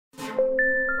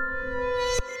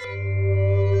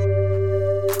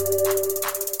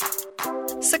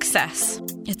Success.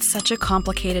 It's such a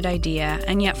complicated idea,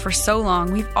 and yet for so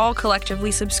long we've all collectively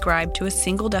subscribed to a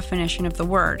single definition of the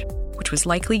word, which was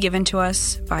likely given to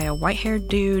us by a white-haired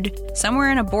dude somewhere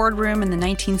in a boardroom in the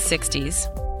 1960s.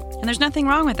 And there's nothing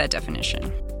wrong with that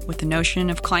definition, with the notion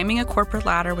of climbing a corporate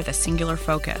ladder with a singular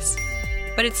focus.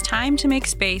 But it's time to make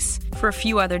space for a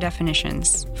few other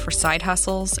definitions, for side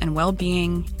hustles and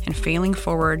well-being and failing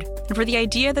forward, and for the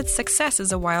idea that success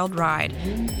is a wild ride,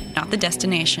 not the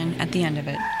destination at the end of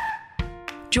it.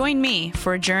 Join me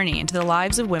for a journey into the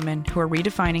lives of women who are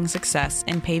redefining success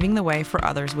and paving the way for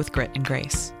others with grit and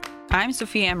grace. I'm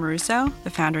Sophia Amoruso, the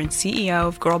founder and CEO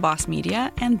of Girl Boss Media,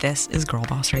 and this is Girl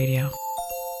Boss Radio.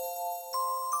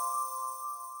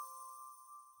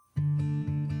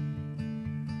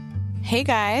 Hey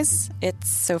guys, it's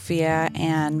Sophia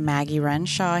and Maggie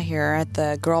Renshaw here at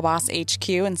the Girl Boss HQ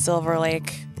in Silver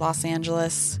Lake, Los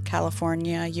Angeles,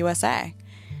 California, USA.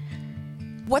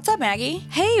 What's up, Maggie?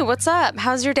 Hey, what's up?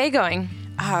 How's your day going?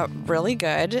 Really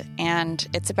good, and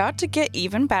it's about to get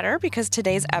even better because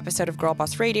today's episode of Girl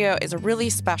Boss Radio is a really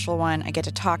special one. I get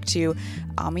to talk to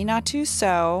Aminatou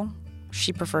Sow.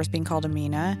 She prefers being called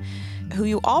Amina, who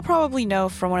you all probably know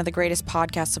from one of the greatest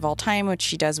podcasts of all time, which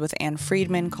she does with Ann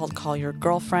Friedman called Call Your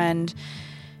Girlfriend.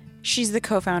 She's the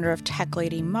co-founder of Tech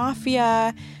Lady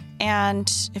Mafia.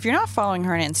 And if you're not following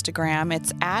her on Instagram,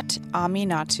 it's at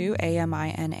Aminatou,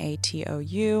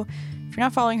 Aminatou. If you're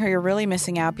not following her, you're really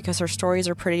missing out because her stories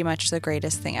are pretty much the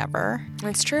greatest thing ever.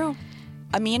 It's true.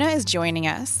 Amina is joining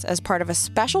us as part of a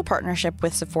special partnership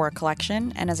with Sephora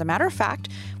Collection. And as a matter of fact,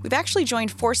 we've actually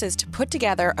joined forces to put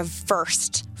together a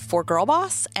first for Girl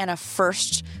Boss and a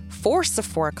first for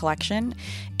Sephora Collection.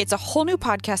 It's a whole new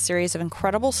podcast series of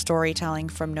incredible storytelling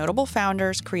from notable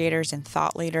founders, creators, and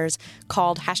thought leaders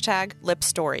called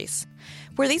 #LipStories,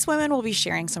 where these women will be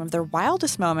sharing some of their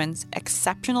wildest moments,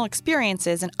 exceptional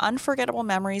experiences, and unforgettable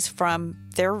memories from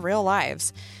their real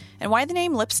lives. And why the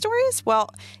name Lip Stories?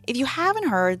 Well, if you haven't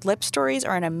heard, Lip Stories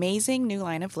are an amazing new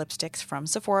line of lipsticks from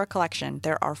Sephora Collection.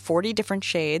 There are 40 different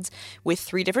shades with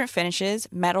 3 different finishes: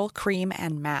 metal, cream,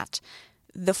 and matte.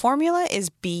 The formula is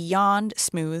beyond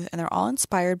smooth, and they're all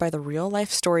inspired by the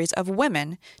real-life stories of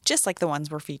women, just like the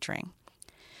ones we're featuring.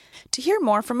 To hear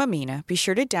more from Amina, be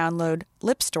sure to download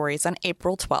Lip Stories on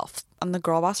April 12th on the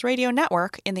Girl Boss Radio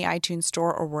Network, in the iTunes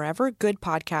Store, or wherever good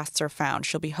podcasts are found.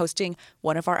 She'll be hosting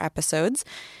one of our episodes.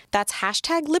 That's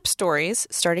 #LipStories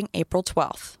starting April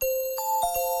 12th.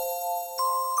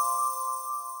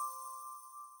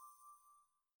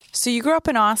 So you grew up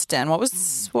in Austin. What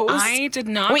was? I did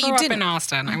not grow up in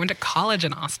Austin. I went to college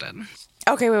in Austin.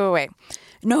 Okay, wait.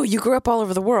 No, you grew up all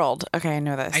over the world. Okay, I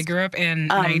know this. I grew up in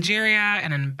Nigeria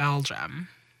and in Belgium.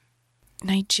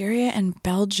 Nigeria and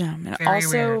Belgium. And Very also,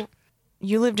 weird.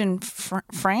 You lived in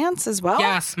France as well?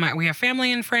 Yes, we have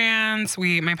family in France.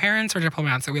 My parents are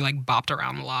diplomats, so we bopped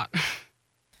around a lot.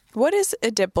 What is a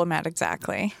diplomat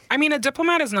exactly? I mean, a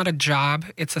diplomat is not a job.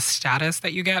 It's a status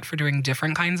that you get for doing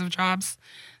different kinds of jobs.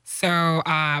 So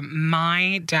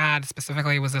my dad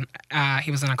specifically was an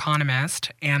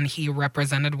economist, and he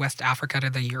represented West Africa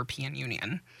to the European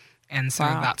Union. And so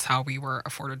That's how we were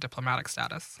afforded diplomatic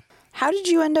status. How did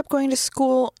you end up going to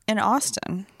school in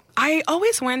Austin? I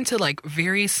always went to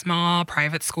very small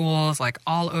private schools,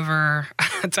 all over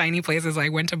tiny places. I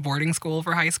went to boarding school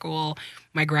for high school.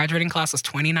 My graduating class was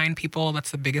 29 people.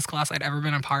 That's the biggest class I'd ever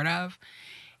been a part of.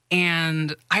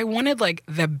 And I wanted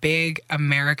the big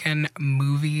American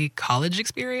movie college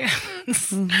experience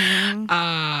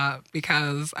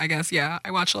because I guess,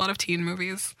 I watch a lot of teen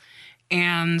movies.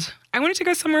 And I wanted to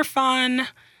go somewhere fun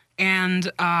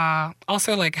and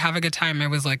also have a good time. It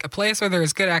was a place where there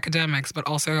was good academics, but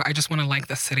also I just want to like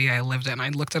the city I lived in. I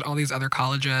looked at all these other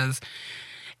colleges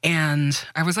and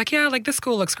I was this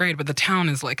school looks great, but the town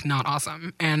is not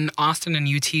awesome. And Austin and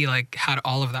UT had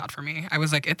all of that for me. I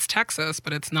was it's Texas,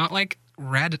 but it's not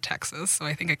red Texas, so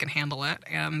I think I can handle it.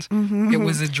 And It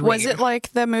was a dream. Was it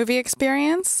the movie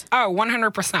experience? Oh,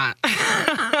 100%.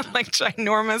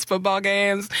 Ginormous football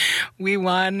games. We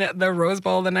won the Rose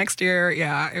Bowl the next year.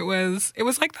 Yeah, it was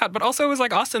like that. But also it was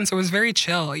Austin, so it was very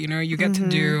chill. You get to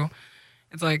do...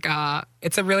 It's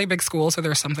it's a really big school, so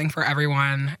there's something for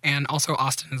everyone. And also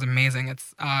Austin is amazing.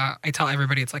 It's I tell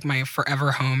everybody it's my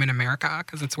forever home in America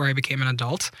because it's where I became an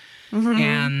adult.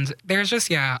 And there's just,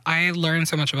 I learned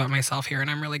so much about myself here, and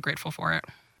I'm really grateful for it.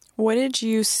 What did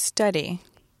you study?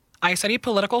 I studied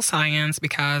political science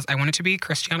because I wanted to be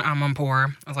Christiane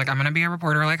Amanpour. I was I'm going to be a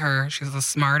reporter like her. She's the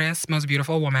smartest, most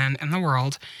beautiful woman in the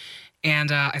world. And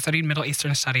I studied Middle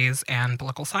Eastern studies and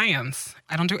political science.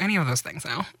 I don't do any of those things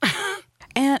now.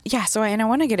 And I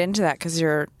want to get into that because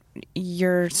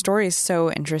your story is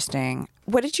so interesting.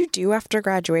 What did you do after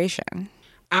graduation?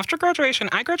 After graduation,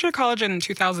 I graduated college in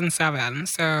 2007.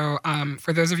 So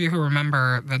for those of you who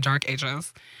remember the dark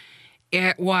ages,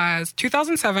 it was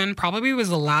 2007 probably was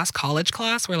the last college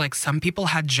class where like some people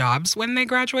had jobs when they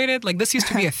graduated. Like this used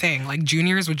to be a thing. Like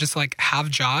juniors would just like have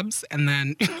jobs and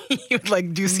then you'd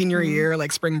like do senior year,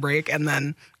 like spring break and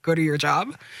then go to your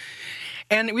job.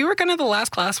 And we were kind of the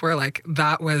last class where like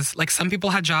that was like some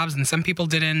people had jobs and some people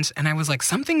didn't. And I was like,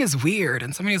 something is weird.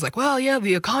 And somebody was like, well, yeah,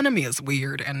 the economy is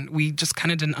weird. And we just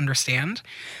kind of didn't understand.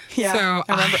 Yeah, so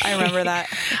I remember that.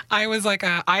 I was like,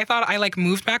 I thought I like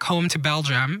moved back home to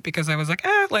Belgium because I was like,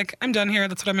 like I'm done here.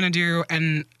 That's what I'm going to do.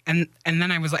 And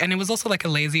then I was like, and it was also like a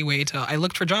lazy way to, I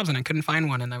looked for jobs and I couldn't find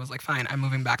one. And I was like, fine, I'm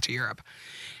moving back to Europe.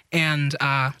 And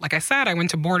like I said, I went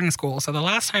to boarding school. So the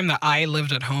last time that I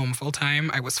lived at home full time,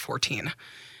 I was 14.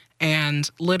 And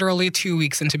literally 2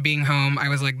 weeks into being home, I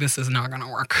was like, this is not going to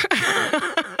work.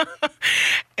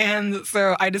 And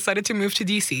so I decided to move to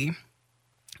DC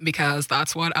because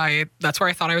that's where I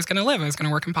thought I was going to live. I was going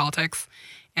to work in politics.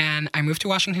 And I moved to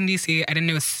Washington, D.C. I didn't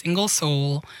know a single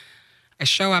soul. I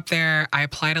show up there, I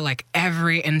apply to like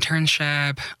every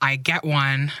internship, I get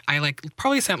one. I like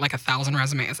probably sent like 1,000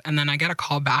 resumes. And then I get a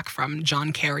call back from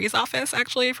John Kerry's office,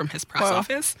 actually, from his press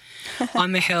office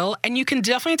on the Hill. And you can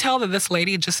definitely tell that this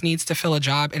lady just needs to fill a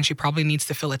job and she probably needs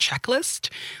to fill a checklist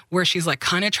where she's like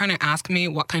kind of trying to ask me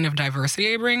what kind of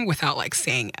diversity I bring without like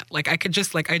saying it. Like I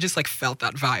just felt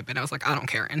that vibe. And I was like, I don't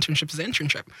care. Internship is an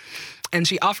internship. And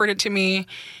she offered it to me.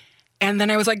 And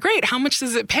then I was like, great, how much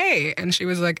does it pay? And she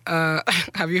was like,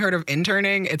 have you heard of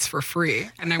interning? It's for free.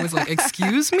 And I was like,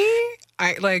 excuse me?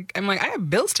 I'm like, I have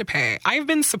bills to pay. I've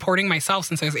been supporting myself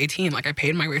since I was 18. Like I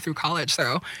paid my way through college.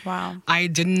 So wow. I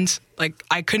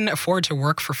couldn't afford to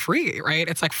work for free, right?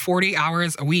 It's like 40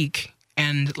 hours a week.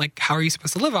 And like, how are you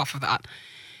supposed to live off of that?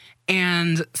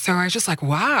 And so I was just like,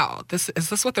 wow, is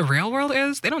this what the real world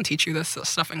is? They don't teach you this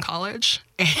stuff in college.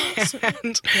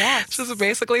 And just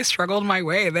basically struggled my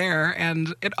way there.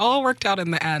 And it all worked out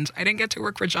in the end. I didn't get to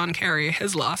work for John Kerry,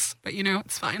 his loss, but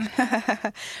it's fine.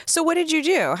 So what did you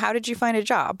do? How did you find a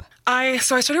job? I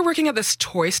started working at this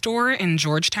toy store in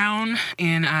Georgetown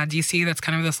in DC. That's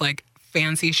kind of this like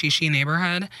fancy shishi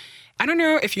neighborhood. I don't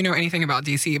know if you know anything about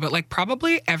DC, but like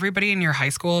probably everybody in your high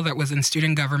school that was in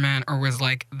student government or was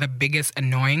like the biggest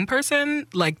annoying person,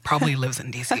 like probably lives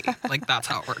in DC. Like that's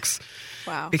how it works.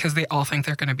 Wow. Because they all think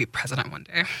they're going to be president one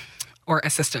day or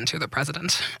assistant to the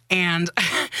president. And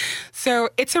so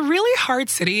it's a really hard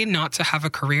city not to have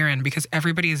a career in because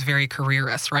everybody is very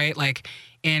careerist, right? Like,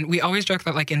 and we always joke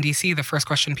that like in DC, the first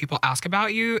question people ask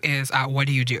about you is, what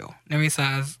do you do? Nobody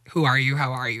says, who are you?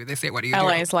 How are you? They say, what do you do?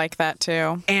 LA's like that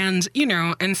too. And,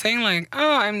 and saying like,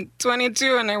 oh, I'm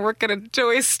 22 and I work at a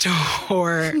toy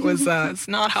store was, it's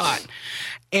not hot.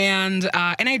 And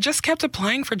I just kept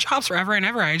applying for jobs forever and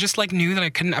ever. I just like knew that I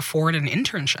couldn't afford an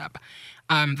internship.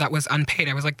 That was unpaid.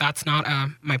 I was like, that's not,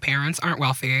 my parents aren't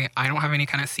wealthy. I don't have any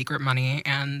kind of secret money.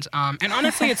 And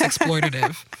honestly, it's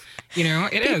exploitative.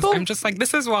 It is. I'm just like,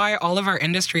 this is why all of our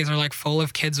industries are like full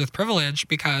of kids with privilege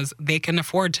because they can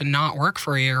afford to not work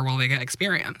for a year while they get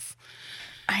experience.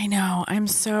 I know. I'm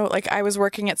so like I was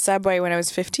working at Subway when I was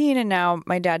 15 and now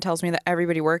my dad tells me that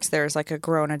everybody works there as like a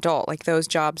grown adult. Like those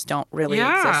jobs don't really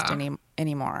exist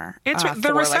anymore. It's the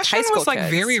for, recession like, high school was like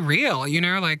kids. very real,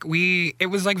 like it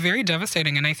was like very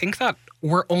devastating. And I think that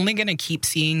we're only going to keep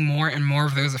seeing more and more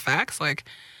of those effects. Like,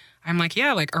 I'm like,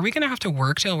 yeah, like, are we going to have to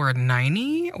work till we're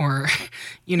 90 or,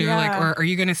 like, or are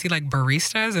you going to see like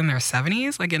baristas in their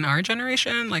 70s? Like in our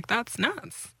generation, like that's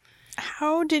nuts.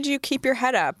 How did you keep your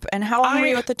head up? And how long were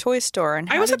you at the toy store? And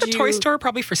I was at the toy store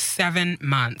probably for 7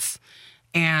 months.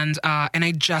 And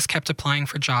I just kept applying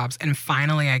for jobs. And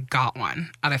finally, I got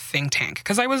one at a think tank.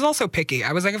 Because I was also picky.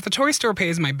 I was like, if the toy store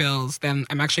pays my bills, then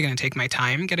I'm actually going to take my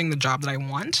time getting the job that I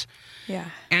want. Yeah.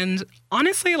 And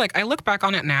honestly, like, I look back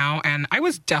on it now, and I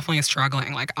was definitely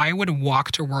struggling. Like, I would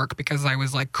walk to work because I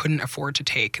was, like, couldn't afford to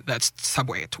take that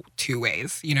subway two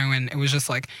ways, and it was just,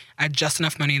 like, I had just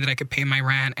enough money that I could pay my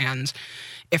rent, and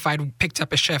if I'd picked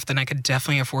up a shift, then I could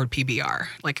definitely afford PBR.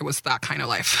 Like, it was that kind of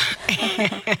life.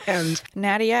 And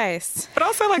Natty Ice. But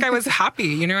also, like, I was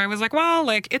happy, I was like, well,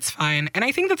 like, it's fine. And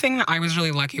I think the thing that I was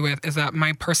really lucky with is that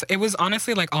it was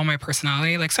honestly, like, all my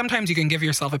personality. Like, sometimes you can give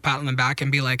yourself a pat on the back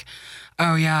and be like,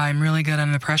 oh, yeah, I'm really good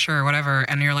under pressure or whatever.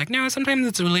 And you're like, no, sometimes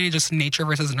it's really just nature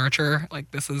versus nurture.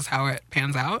 Like, this is how it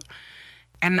pans out.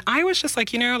 And I was just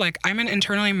like, like, I'm an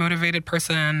internally motivated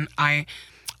person.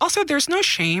 Also, there's no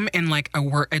shame in like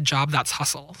a job that's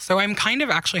hustle. So I'm kind of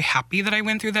actually happy that I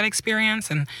went through that experience,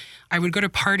 and I would go to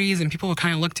parties and people would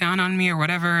kind of look down on me or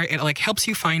whatever. It like helps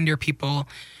you find your people.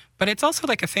 But it's also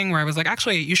like a thing where I was like,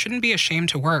 actually, you shouldn't be ashamed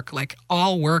to work. Like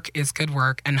all work is good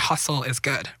work and hustle is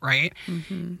good, right?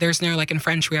 There's no, like in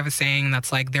French, we have a saying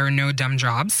that's like, there are no dumb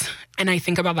jobs. And I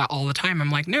think about that all the time.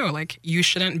 I'm like, no, like you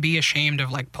shouldn't be ashamed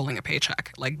of like pulling a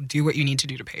paycheck. Like do what you need to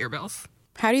do to pay your bills.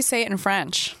 How do you say it in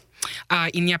French?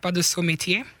 Il n'y a pas de sot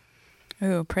métier.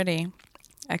 Ooh, pretty.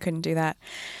 I couldn't do that.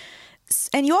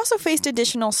 And you also faced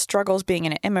additional struggles being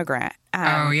an immigrant.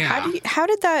 Oh, yeah. How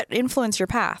did that influence your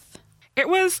path? It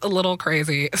was a little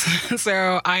crazy.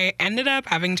 So I ended up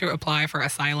having to apply for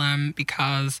asylum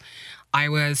because I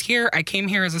was here. I came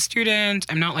here as a student.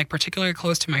 I'm not like particularly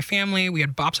close to my family. We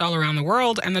had bopped all around the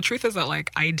world. And the truth is that like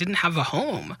I didn't have a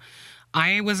home.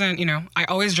 I wasn't, I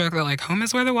always joke that like home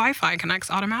is where the Wi-Fi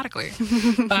connects automatically.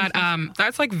 But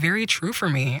that's like very true for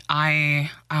me.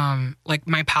 I like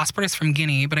my passport is from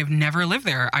Guinea, but I've never lived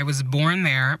there. I was born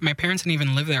there. My parents didn't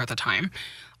even live there at the time.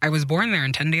 I was born there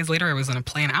and 10 days later I was on a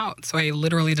plane out. So I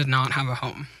literally did not have a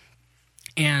home.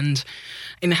 And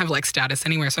I didn't have like status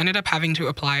anywhere. So I ended up having to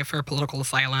apply for political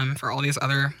asylum for all these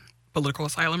other political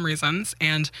asylum reasons.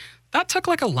 And that took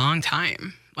like a long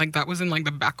time. Like that was in like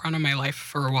the background of my life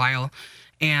for a while.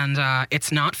 And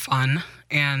it's not fun.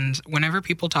 And whenever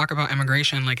people talk about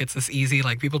immigration, like it's this easy,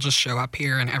 like people just show up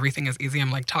here and everything is easy. I'm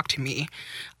like, talk to me.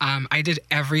 I did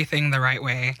everything the right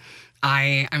way.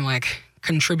 I'm like,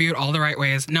 contribute all the right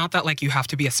ways. Not that like you have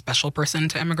to be a special person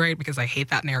to immigrate because I hate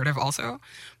that narrative also.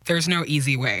 There's no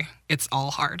easy way. It's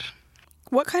all hard.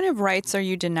 What kind of rights are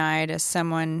you denied as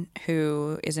someone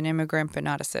who is an immigrant but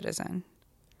not a citizen?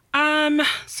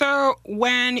 So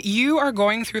when you are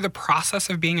going through the process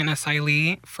of being an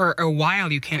asylee, for a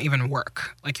while you can't even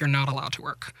work. Like you're not allowed to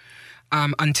work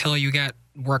until you get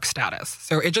work status.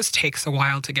 So it just takes a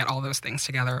while to get all those things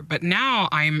together. But now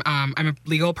I'm a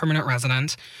legal permanent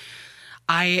resident.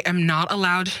 I am not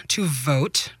allowed to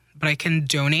vote, but I can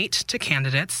donate to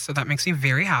candidates. So that makes me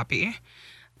very happy.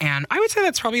 And I would say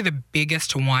that's probably the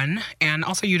biggest one. And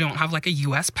also you don't have like a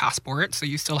US passport, so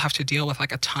you still have to deal with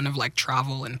like a ton of like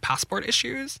travel and passport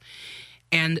issues.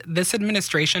 And this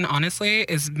administration, honestly,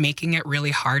 is making it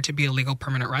really hard to be a legal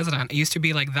permanent resident. It used to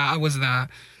be like that was the,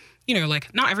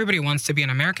 like not everybody wants to be an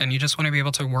American. You just want to be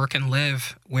able to work and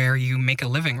live where you make a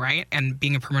living, right? And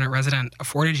being a permanent resident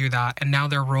afforded you that. And now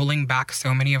they're rolling back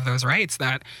so many of those rights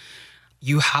that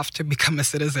you have to become a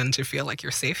citizen to feel like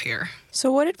you're safe here.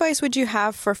 So what advice would you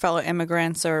have for fellow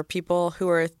immigrants or people who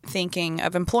are thinking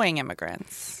of employing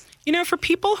immigrants? For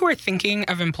people who are thinking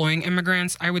of employing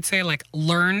immigrants, I would say like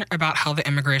learn about how the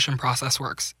immigration process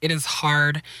works. It is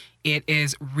hard. It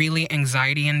is really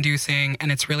anxiety inducing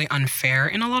and it's really unfair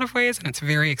in a lot of ways and it's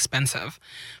very expensive.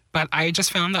 But I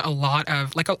just found that a lot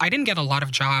of, like, I didn't get a lot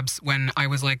of jobs when I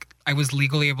was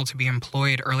legally able to be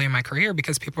employed early in my career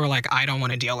because people were like, I don't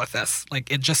want to deal with this. Like,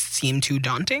 it just seemed too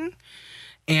daunting.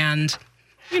 And,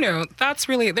 that's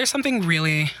really, there's something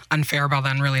really unfair about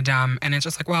that and really dumb. And it's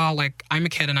just like, well, like, I'm a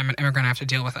kid and I'm an immigrant, I have to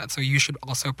deal with it. So you should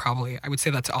also probably, I would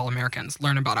say that to all Americans,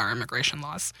 learn about our immigration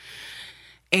laws.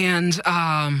 And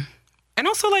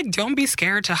also, like, don't be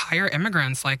scared to hire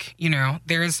immigrants. Like,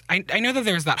 I know that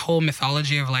there's that whole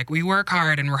mythology of, like, we work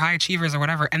hard and we're high achievers or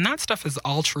whatever. And that stuff is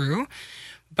all true.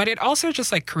 But it also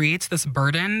just, like, creates this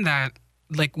burden that,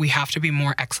 like, we have to be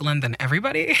more excellent than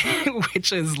everybody,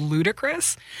 which is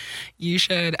ludicrous. You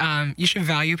should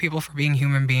value people for being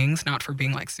human beings, not for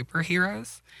being, like,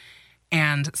 superheroes.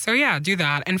 And so, yeah, do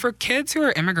that. And for kids who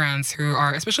are immigrants who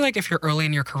are, especially, like, if you're early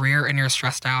in your career and you're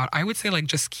stressed out, I would say, like,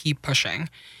 just keep pushing.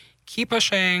 Keep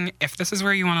pushing. If this is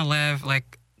where you want to live,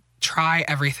 like, try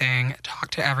everything, talk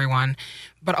to everyone,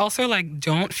 but also, like,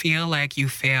 don't feel like you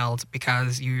failed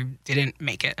because you didn't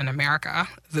make it in America.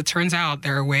 As it turns out,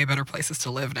 there are way better places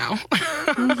to live now.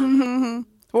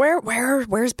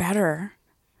 Where's better?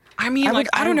 I mean,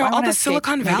 I don't know. All the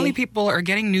Silicon Valley people are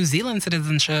getting New Zealand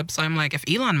citizenship. So I'm like, if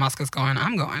Elon Musk is going,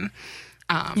 I'm going.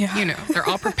 They're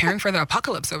all preparing for the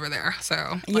apocalypse over there.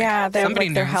 So they have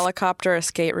like their helicopter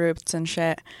escape routes and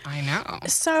shit. I know.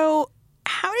 So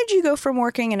how did you go from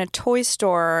working in a toy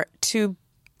store to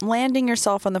landing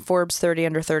yourself on the Forbes 30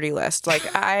 under 30 list?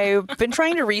 Like, I've been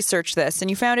trying to research this, and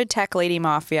you founded Tech Lady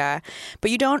Mafia,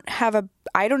 but you don't have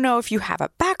I don't know if you have a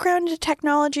background in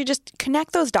technology. Just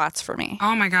connect those dots for me.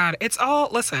 Oh my God.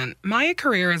 Listen, my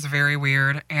career is very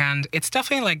weird, and it's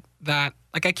definitely like that.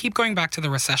 Like, I keep going back to the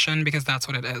recession because that's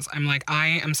what it is. I'm like,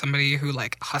 I am somebody who,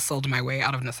 like, hustled my way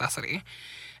out of necessity.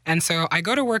 And so I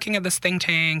go to working at this think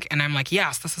tank, and I'm like,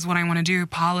 yes, this is what I want to do.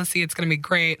 Policy, it's going to be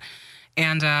great.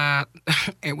 And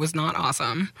it was not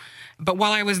awesome. But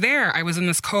while I was there, I was in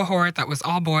this cohort that was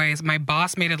all boys. My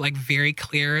boss made it like very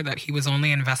clear that he was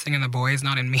only investing in the boys,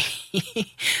 not in me.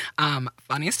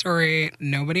 Funny story.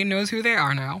 Nobody knows who they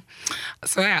are now.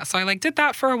 So yeah, so I like did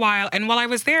that for a while. And while I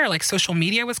was there, like social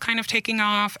media was kind of taking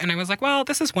off. And I was like, well,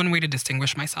 this is one way to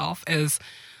distinguish myself is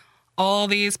all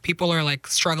these people are like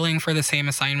struggling for the same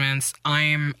assignments.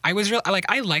 I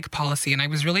like policy, and I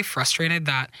was really frustrated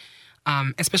that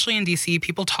especially in DC,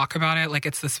 people talk about it like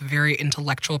it's this very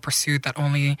intellectual pursuit that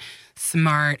only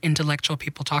smart, intellectual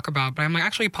people talk about. But I'm like,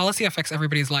 actually, policy affects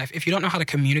everybody's life. If you don't know how to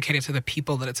communicate it to the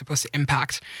people that it's supposed to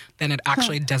impact, then it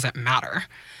actually doesn't matter.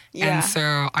 Yeah. And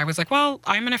so I was like, well,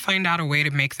 I'm going to find out a way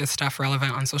to make this stuff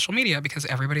relevant on social media because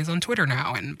everybody's on Twitter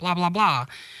now and blah, blah, blah.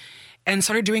 And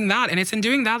started doing that. And it's in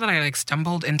doing that I like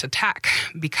stumbled into tech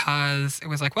because it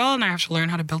was like, well, now I have to learn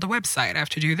how to build a website. I have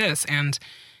to do this. And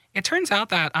it turns out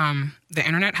that the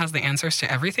internet has the answers to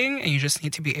everything, and you just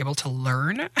need to be able to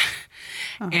learn.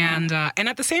 And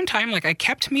at the same time, like I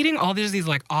kept meeting all these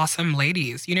like awesome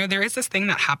ladies. You know, there is this thing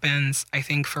that happens, I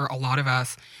think, for a lot of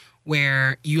us,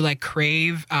 where you like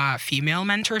crave female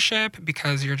mentorship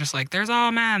because you're just like, there's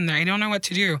all men, I don't know what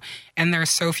to do, and there's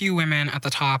so few women at the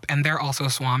top, and they're also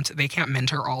swamped. They can't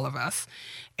mentor all of us,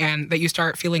 and that you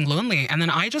start feeling lonely. And then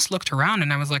I just looked around,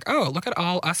 and I was like, oh, look at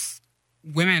all us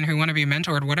women who want to be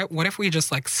mentored. What if we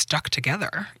just like stuck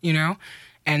together, you know,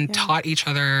 and taught each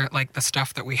other like the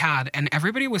stuff that we had? And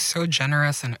everybody was so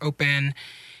generous and open.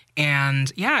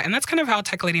 And yeah, and that's kind of how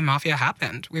Tech Lady Mafia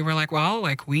happened. We were like, well,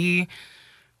 like we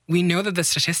know that the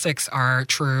statistics are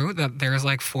true, that there's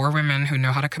like 4 women who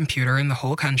know how to computer in the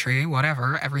whole country,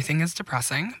 whatever, everything is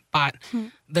depressing. But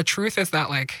the truth is that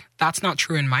like, that's not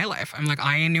true in my life. I'm like,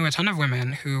 I knew a ton of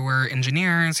women who were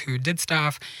engineers, who did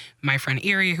stuff. My friend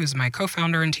Erie, who's my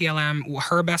co-founder in TLM,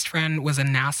 her best friend was a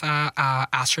NASA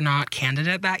astronaut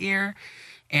candidate that year.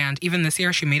 And even this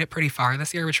year, she made it pretty far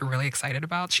this year, which we're really excited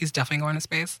about. She's definitely going to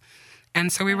space. And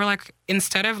so we were like,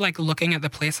 instead of like looking at the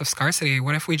place of scarcity,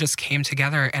 what if we just came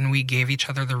together and we gave each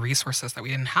other the resources that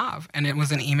we didn't have? And it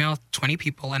was an email, 20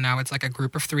 people, and now it's like a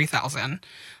group of 3,000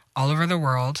 all over the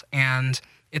world. And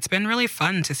it's been really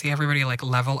fun to see everybody like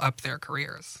level up their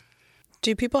careers.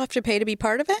 Do people have to pay to be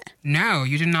part of it? No,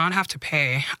 you do not have to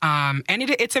pay. And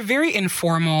it's a very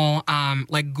informal,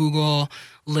 like Google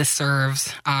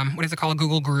listservs, what is it called?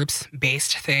 Google Groups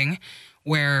based thing,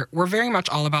 where we're very much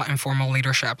all about informal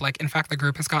leadership. Like, in fact, the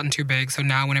group has gotten too big. So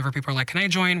now whenever people are like, can I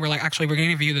join? We're like, actually, we're going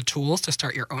to give you the tools to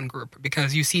start your own group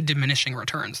because you see diminishing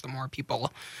returns the more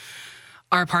people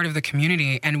are part of the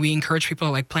community. And we encourage people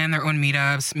to like plan their own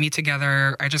meetups, meet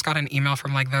together. I just got an email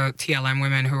from like the TLM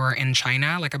women who are in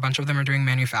China. Like a bunch of them are doing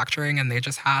manufacturing and they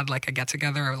just had like a get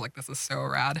together. I was like, this is so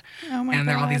rad. Oh my God. And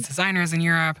there are all these designers in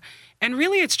Europe. And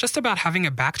really, it's just about having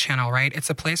a back channel, right? It's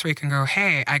a place where you can go,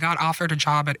 hey, I got offered a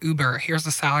job at Uber. Here's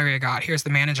the salary I got. Here's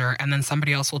the manager. And then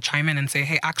somebody else will chime in and say,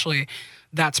 hey, actually,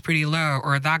 that's pretty low.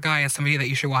 Or that guy is somebody that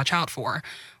you should watch out for.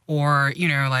 Or, you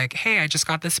know, like, hey, I just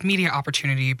got this media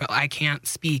opportunity, but I can't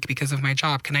speak because of my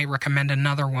job. Can I recommend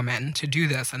another woman to do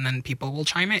this? And then people will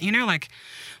chime in. You know, like,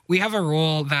 we have a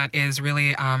rule that is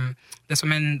really, this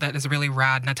woman that is really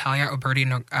rad, Natalia Oberti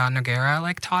Noguera,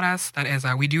 like, taught us. That is,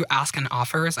 we do ask and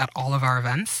offers at all of our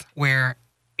events, where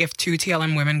if 2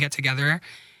 TLM women get together,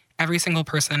 every single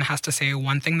person has to say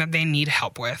one thing that they need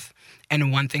help with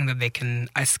and one thing that they can,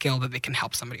 a skill that they can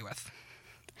help somebody with.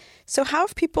 So how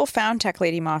have people found Tech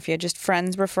Lady Mafia? Just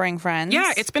friends referring friends?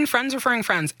 Yeah, it's been friends referring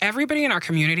friends. Everybody in our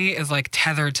community is like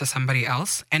tethered to somebody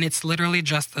else. And it's literally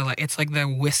just it's like the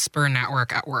whisper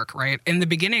network at work, right? In the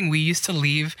beginning, we used to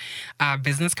leave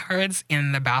business cards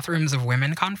in the bathrooms of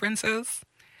women conferences.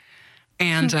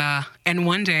 And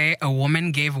one day a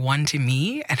woman gave one to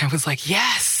me and I was like,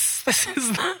 yes, this is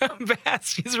the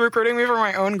best. She's recruiting me for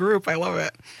my own group. I love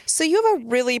it. So you have a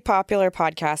really popular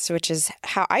podcast, which is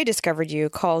how I discovered you,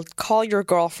 called Call Your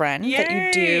Girlfriend. Yay! That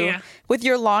you do with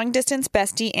your long distance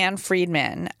bestie, Ann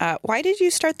Friedman. Why did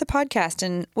you start the podcast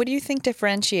and what do you think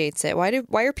differentiates it?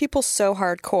 Why are people so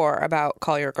hardcore about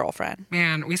Call Your Girlfriend?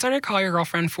 Man, we started Call Your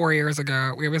Girlfriend 4 years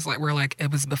ago. We're like,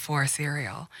 it was before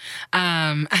Serial.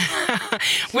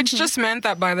 Which just meant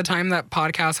that by the time that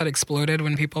podcast had exploded,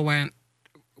 when people went,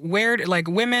 where, like,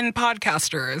 women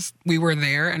podcasters, we were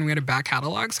there and we had a back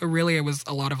catalog. So really it was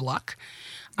a lot of luck.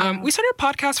 We started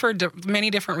podcasts for many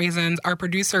different reasons. Our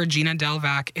producer, Gina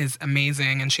Delvac, is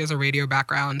amazing and she has a radio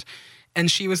background.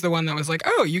 And she was the one that was like,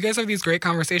 oh, you guys have these great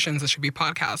conversations. This should be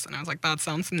podcasts. And I was like, that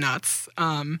sounds nuts.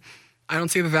 I don't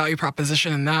see the value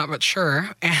proposition in that, but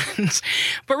sure.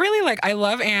 But really, like, I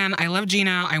love Anne. I love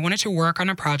Gina. I wanted to work on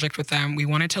a project with them. We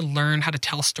wanted to learn how to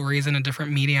tell stories in a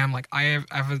different medium. Like, I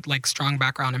have a like strong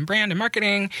background in brand and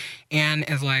marketing. Anne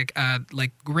is like a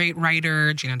great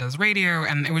writer. Gina does radio,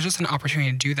 and it was just an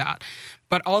opportunity to do that.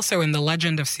 But also in the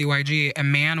legend of CYG,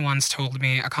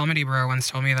 a comedy bro once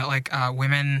told me that like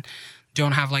women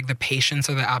don't have like the patience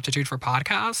or the aptitude for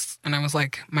podcasts. And I was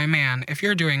like, my man, if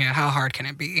you're doing it, how hard can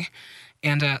it be?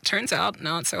 And turns out,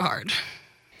 not so hard.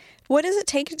 What does it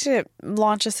take to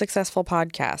launch a successful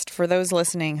podcast for those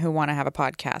listening who want to have a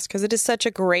podcast? Because it is such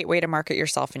a great way to market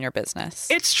yourself and your business.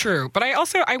 It's true. But I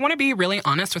want to be really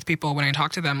honest with people when I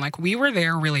talk to them. Like, we were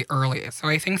there really early. So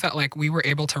I think that like we were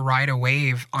able to ride a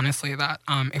wave, honestly, that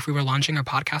if we were launching a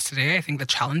podcast today, I think the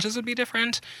challenges would be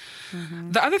different.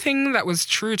 Mm-hmm. The other thing that was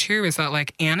true too is that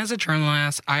like Anne is a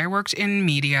journalist. I worked in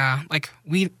media.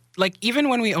 Like, even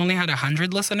when we only had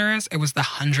 100 listeners, it was the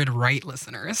 100 right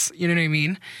listeners. You know what I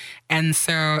mean? And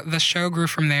so the show grew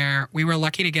from there. We were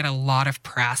lucky to get a lot of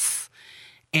press.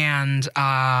 And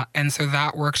so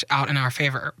that worked out in our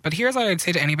favor. But here's what I'd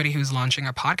say to anybody who's launching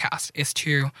a podcast is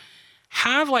to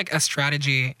have like a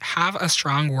strategy, have a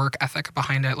strong work ethic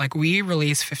behind it. Like, we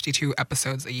release 52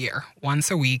 episodes a year, once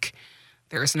a week.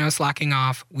 There's no slacking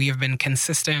off. We have been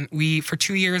consistent. For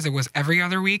 2 years, it was every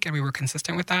other week, and we were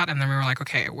consistent with that. And then we were like,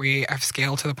 okay, we have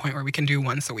scaled to the point where we can do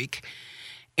once a week.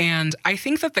 And I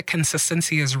think that the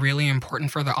consistency is really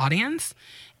important for the audience,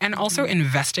 and also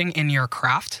investing in your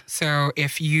craft. So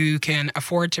if you can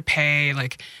afford to pay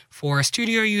like for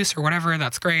studio use or whatever,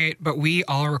 that's great. But we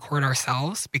all record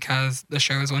ourselves because the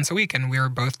show is once a week, and we're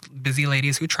both busy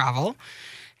ladies who travel.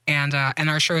 And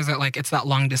our show is that like it's that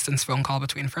long distance phone call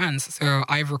between friends. So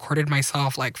I've recorded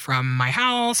myself like from my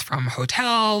house, from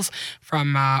hotels,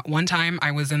 from one time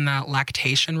I was in the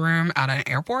lactation room at an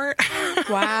airport.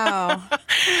 Wow.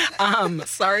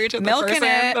 Sorry to the person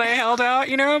that I held out,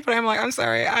 but I'm like, I'm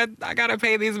sorry, I gotta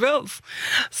pay these bills.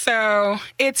 So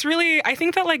it's really, I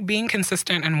think that like being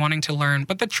consistent and wanting to learn.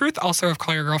 But the truth also of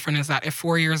Call Your Girlfriend is that if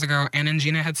 4 years ago Anne and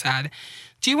Gina had said,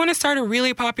 do you want to start a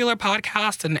really popular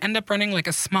podcast and end up running like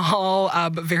a small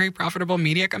but very profitable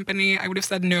media company? I would have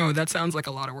said no. That sounds like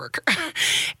a lot of work.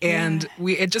 And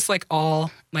it just like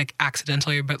all like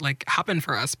accidentally, but like happened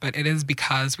for us. But it is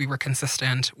because we were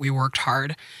consistent. We worked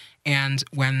hard. And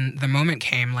when the moment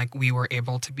came, like we were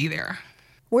able to be there.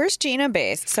 Where's Gina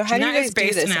based? So how do you guys do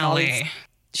this? Gina is based in LA.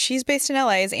 She's based in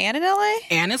LA. Is Anne in LA?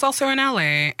 Anne is also in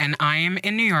LA, and I'm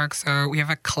in New York, so we have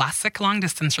a classic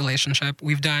long-distance relationship.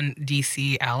 We've done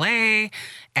DC, LA,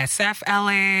 SF,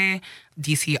 LA,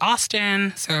 DC,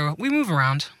 Austin, so we move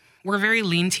around. We're a very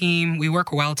lean team. We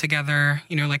work well together.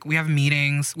 Like we have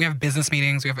meetings. We have business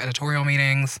meetings. We have editorial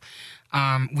meetings.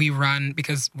 We run,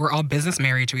 because we're all business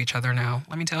married to each other now.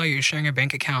 Let me tell you, sharing a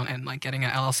bank account and like getting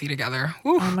an LLC together.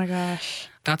 Whew, oh my gosh.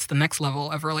 That's the next level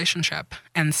of relationship.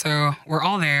 And so we're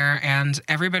all there, and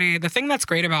everybody, the thing that's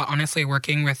great about honestly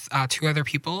working with 2 other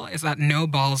people is that no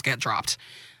balls get dropped.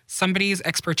 Somebody's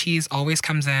expertise always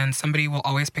comes in. Somebody will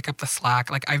always pick up the slack.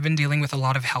 Like I've been dealing with a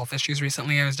lot of health issues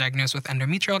recently. I was diagnosed with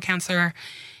endometrial cancer,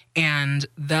 and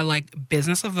the like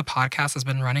business of the podcast has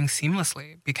been running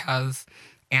seamlessly because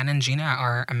Anne and Gina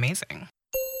are amazing.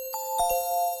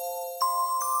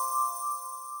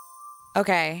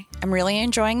 Okay, I'm really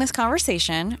enjoying this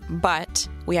conversation, but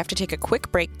we have to take a quick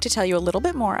break to tell you a little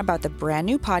bit more about the brand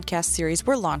new podcast series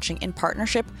we're launching in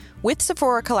partnership with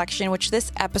Sephora Collection, which this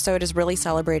episode is really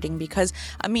celebrating because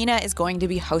Amina is going to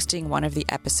be hosting one of the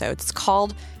episodes. It's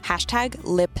called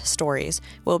 #Lip Stories.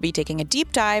 We'll be taking a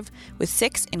deep dive with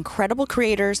 6 incredible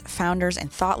creators, founders,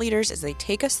 and thought leaders as they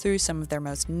take us through some of their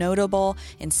most notable,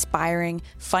 inspiring,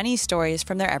 funny stories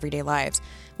from their everyday lives.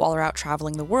 While they're out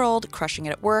traveling the world, crushing it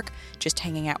at work, just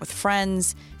hanging out with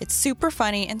friends. It's super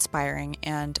funny, inspiring,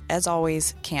 and as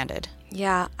always, candid.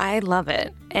 Yeah, I love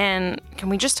it. And can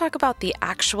we just talk about the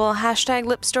actual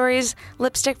 #Lip Stories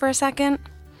lipstick for a second?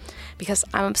 Because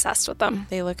I'm obsessed with them.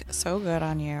 They look so good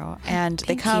on you. And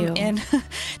they come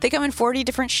in 40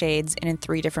 different shades and in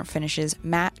 3 different finishes: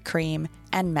 matte, cream,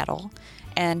 and metal.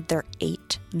 And they're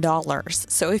 $8.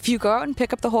 So if you go out and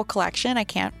pick up the whole collection, I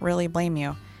can't really blame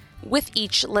you. With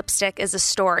each lipstick is a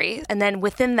story, and then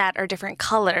within that are different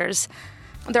colors.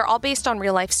 They're all based on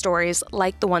real-life stories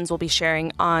like the ones we'll be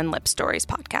sharing on Lip Stories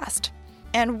podcast.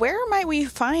 And where might we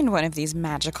find one of these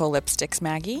magical lipsticks,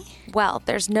 Maggie? Well,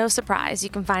 there's no surprise. You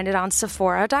can find it on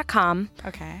Sephora.com.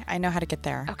 Okay, I know how to get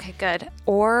there. Okay, good.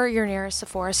 Or your nearest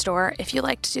Sephora store if you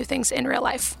like to do things in real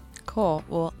life. Cool.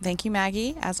 Well, thank you,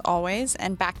 Maggie, as always.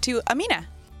 And back to Amina.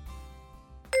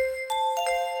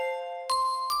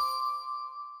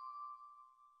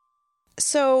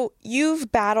 So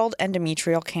you've battled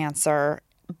endometrial cancer,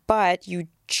 but you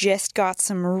just got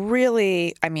some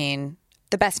really, I mean,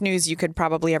 the best news you could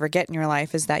probably ever get in your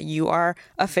life is that you are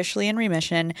officially in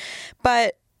remission.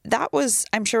 But that was,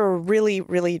 I'm sure, a really,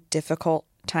 really difficult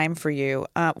time for you.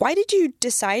 Why did you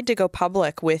decide to go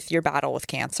public with your battle with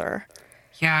cancer?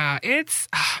 Yeah,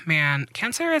 man,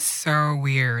 cancer is so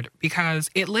weird because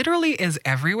it literally is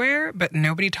everywhere, but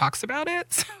nobody talks about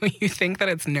it. So you think that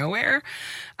it's nowhere.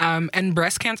 And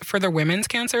breast cancer, for the women's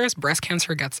cancers, breast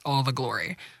cancer gets all the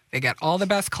glory. They get all the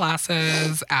best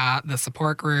classes at the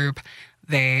support group.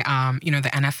 They, the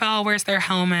NFL wears their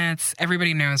helmets.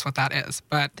 Everybody knows what that is.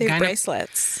 But they have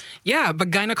bracelets. Yeah, but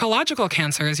gynecological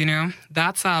cancers,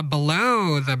 that's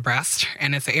below the breast,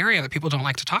 and it's an area that people don't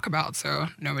like to talk about, so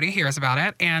nobody hears about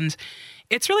it. And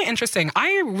it's really interesting.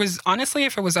 I was, honestly,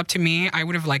 if it was up to me, I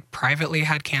would have, privately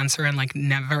had cancer and,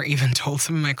 never even told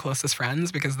some of my closest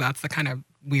friends because that's the kind of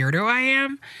weirdo I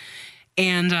am.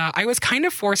 And I was kind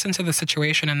of forced into the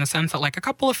situation in the sense that, a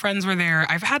couple of friends were there.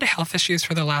 I've had health issues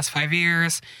for the last 5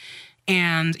 years.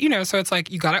 And, so it's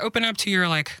you got to open up to your,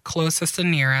 closest and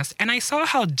nearest. And I saw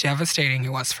how devastating it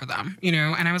was for them,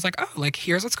 and I was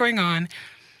here's what's going on.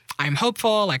 I'm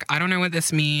hopeful. I don't know what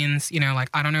this means.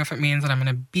 I don't know if it means that I'm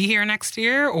going to be here next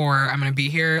year or I'm going to be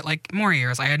here, more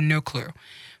years. I had no clue.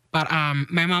 But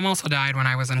my mom also died when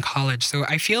I was in college. So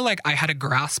I feel like I had a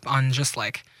grasp on just,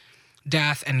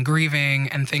 death and grieving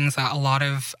and things that a lot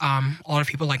of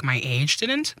people my age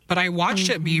didn't. But I watched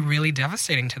it be really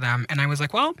devastating to them. And I was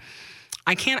well,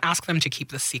 I can't ask them to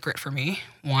keep this secret for me.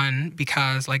 One,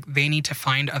 because they need to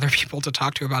find other people to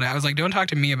talk to about it. I was don't talk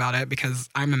to me about it because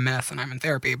I'm a mess and I'm in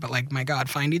therapy. But my God,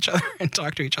 find each other and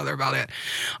talk to each other about it.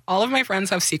 All of my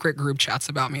friends have secret group chats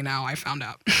about me now, I found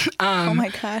out. Oh my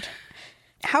God.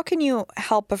 How can you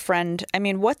help a friend? I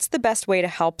mean, what's the best way to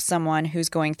help someone who's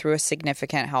going through a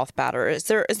significant health battle? Is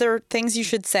there things you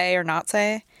should say or not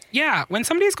say? Yeah. When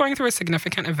somebody's going through a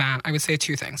significant event, I would say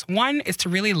two things. One is to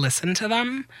really listen to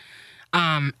them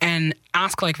and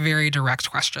ask very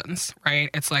direct questions, right?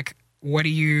 It's what do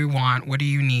you want? What do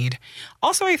you need?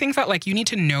 Also, I think that you need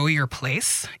to know your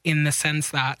place in the sense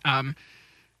that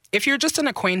if you're just an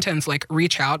acquaintance,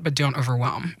 reach out, but don't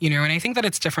overwhelm, and I think that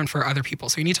it's different for other people.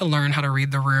 So you need to learn how to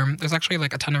read the room. There's actually a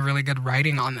ton of really good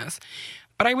writing on this.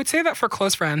 But I would say that for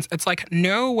close friends, it's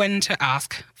know when to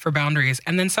ask for boundaries.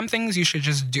 And then some things you should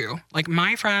just do.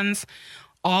 My friends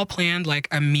all planned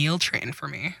a meal train for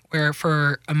me, where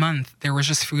for a month there was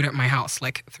just food at my house,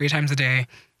 3 times a day.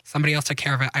 Somebody else took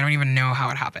care of it. I don't even know how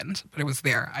it happened, but it was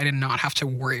there. I did not have to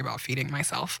worry about feeding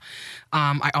myself.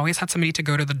 I always had somebody to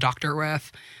go to the doctor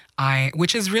with.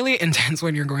 Which is really intense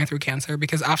when you're going through cancer,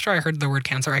 because after I heard the word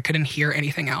cancer, I couldn't hear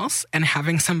anything else. And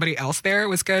having somebody else there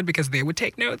was good because they would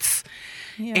take notes.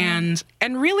 Yeah.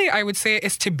 And really, I would say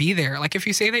is to be there. If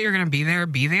you say that you're going to be there,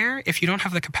 be there. If you don't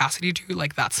have the capacity to,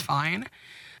 that's fine.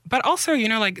 But also,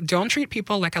 don't treat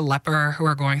people like a leper who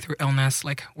are going through illness.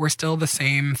 We're still the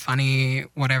same funny,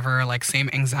 whatever, same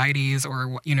anxieties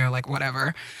or,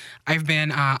 whatever.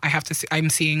 I'm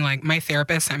seeing, my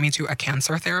therapist sent me to a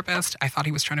cancer therapist. I thought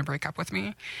he was trying to break up with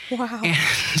me. Wow.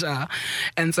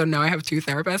 And so now I have 2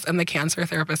 therapists. And the cancer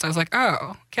therapist, I was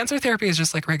oh, cancer therapy is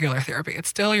just regular therapy. It's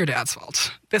still your dad's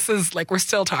fault. This is, we're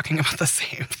still talking about the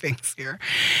same things here.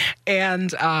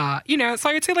 And, so I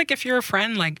would say, if you're a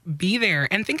friend, be there.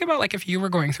 And think about, if you were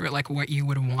going through it, what you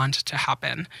would want to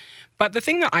happen. But the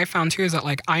thing that I found too is that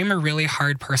I'm a really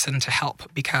hard person to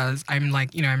help because I'm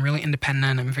I'm really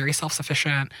independent. I'm very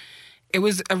self-sufficient. It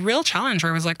was a real challenge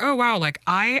where I was oh wow,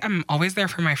 I am always there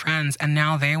for my friends and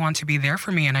now they want to be there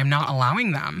for me and I'm not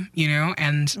allowing them,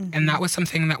 and that was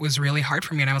something that was really hard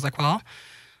for me. And I was well,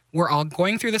 we're all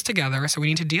going through this together, so we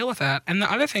need to deal with it. And the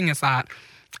other thing is that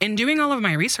in doing all of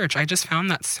my research, I just found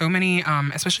that so many,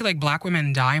 especially Black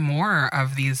women, die more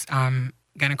of these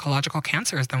gynecological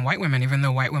cancers than white women, even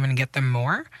though white women get them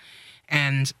more.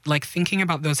 And thinking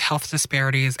about those health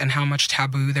disparities and how much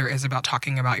taboo there is about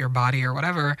talking about your body or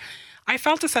whatever, I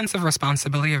felt a sense of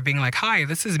responsibility of being hi,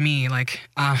 this is me.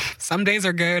 Some days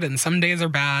are good and some days are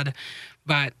bad,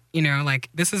 but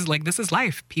this is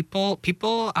life.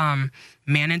 People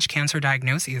manage cancer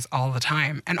diagnoses all the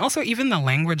time. And also even the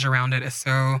language around it is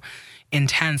so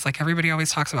intense. Everybody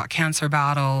always talks about cancer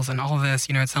battles and all of this,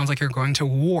 it sounds like you're going to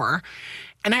war.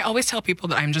 And I always tell people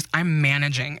that I'm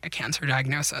managing a cancer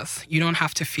diagnosis. You don't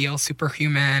have to feel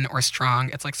superhuman or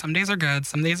strong. It's some days are good,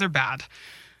 some days are bad.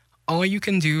 All you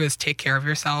can do is take care of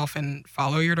yourself and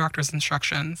follow your doctor's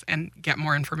instructions and get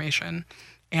more information.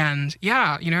 And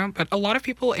yeah, but a lot of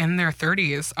people in their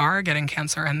 30s are getting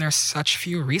cancer, and there's such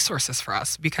few resources for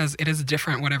us because it is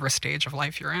different whatever stage of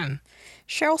life you're in.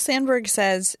 Sheryl Sandberg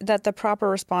says that the proper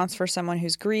response for someone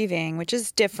who's grieving, which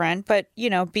is different, but,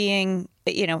 having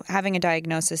a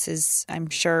diagnosis is, I'm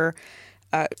sure,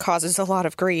 causes a lot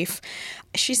of grief.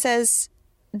 She says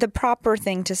the proper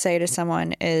thing to say to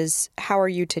someone is, how are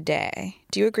you today?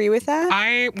 Do you agree with that?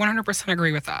 I 100%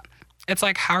 agree with that. It's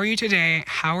like, how are you today?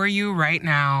 How are you right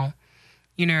now?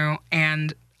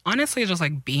 And honestly, just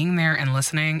like being there and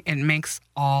listening, it makes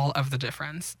all of the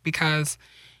difference, because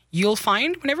you'll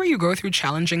find whenever you go through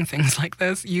challenging things like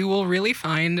this, you will really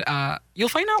find, you'll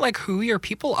find out like who your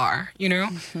people are,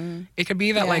 Mm-hmm. It could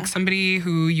be that like somebody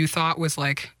who you thought was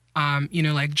like,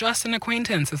 like just an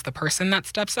acquaintance is the person that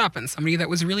steps up, and somebody that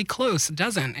was really close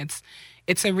doesn't.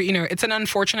 It's an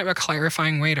unfortunate but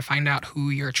clarifying way to find out who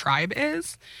your tribe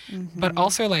is. Mm-hmm. But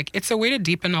also like it's a way to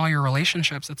deepen all your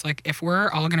relationships. It's like if we're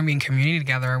all going to be in community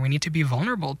together, we need to be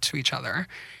vulnerable to each other.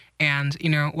 And,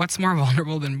 what's more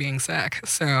vulnerable than being sick?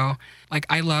 So, like,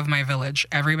 I love my village.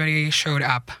 Everybody showed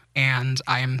up, and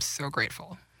I am so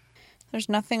grateful. There's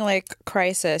nothing like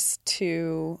crisis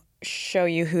to show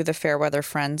you who the fair weather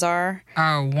friends are.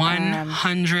 Oh,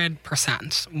 100%.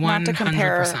 100%. Not to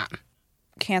compare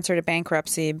cancer to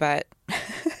bankruptcy, but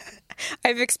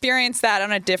I've experienced that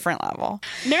on a different level.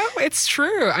 No, it's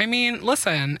true. I mean,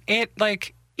 listen, it's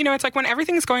like when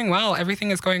everything's going well, everything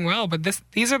is going well. But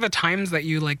these are the times that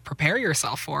you like prepare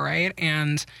yourself for, right?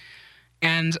 And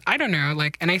I don't know,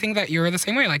 like, and I think that you're the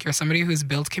same way. Like, you're somebody who's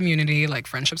built community. Like,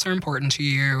 friendships are important to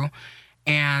you,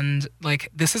 and like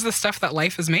this is the stuff that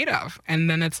life is made of. And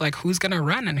then it's like, who's gonna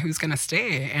run and who's gonna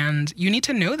stay? And you need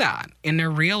to know that in a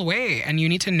real way. And you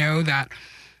need to know that,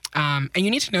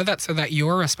 so that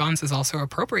your response is also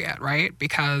appropriate, right?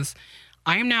 Because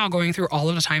I'm now going through all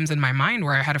of the times in my mind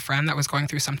where I had a friend that was going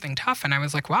through something tough, and I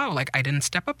was like, wow, like I didn't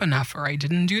step up enough, or I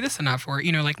didn't do this enough, or,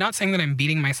 like not saying that I'm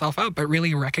beating myself up, but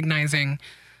really recognizing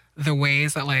the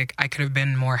ways that like I could have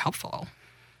been more helpful.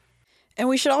 And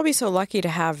we should all be so lucky to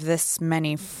have this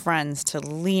many friends to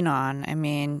lean on. I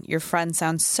mean, your friends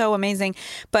sound so amazing.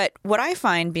 But what I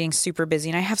find being super busy,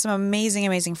 and I have some amazing,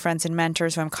 amazing friends and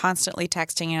mentors who I'm constantly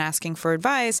texting and asking for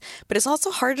advice, but it's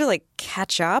also hard to like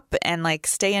catch up and like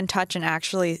stay in touch and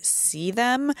actually see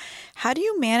them. How do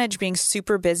you manage being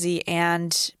super busy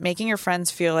and making your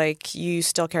friends feel like you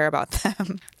still care about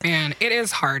them? Man, it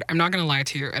is hard. I'm not going to lie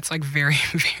to you. It's like very,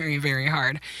 very, very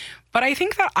hard. But I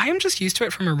think that I'm just used to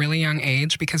it from a really young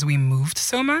age because we moved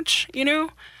so much,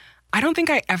 I don't think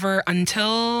I ever,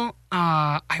 until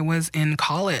I was in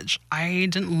college, I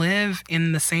didn't live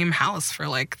in the same house for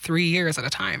like 3 years at a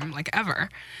time, like ever.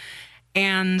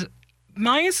 And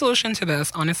my solution to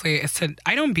this, honestly, is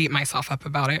I don't beat myself up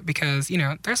about it because,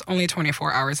 there's only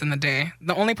 24 hours in the day.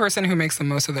 The only person who makes the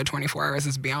most of their 24 hours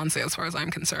is Beyonce, as far as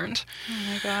I'm concerned.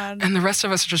 Oh, my God. And the rest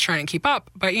of us are just trying to keep up.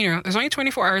 But, there's only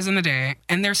 24 hours in the day.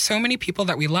 And there's so many people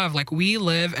that we love. Like, we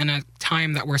live in a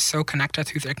time that we're so connected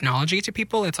through technology to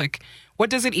people. It's like, what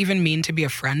does it even mean to be a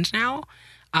friend now?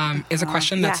 Is a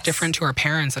question that's different to our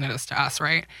parents than it is to us,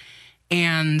 right?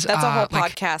 And that's a whole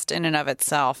podcast in and of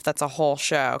itself. That's a whole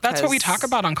show. That's what we talk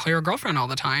about on Call Your Girlfriend all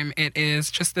the time. It is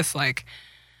just this like,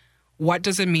 what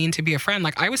does it mean to be a friend?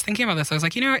 Like, I was thinking about this. I was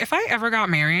like, if I ever got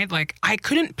married, like I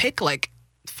couldn't pick like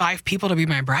 5 people to be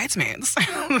my bridesmaids.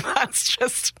 That's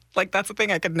just like, that's a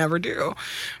thing I could never do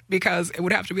because it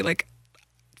would have to be like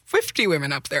 50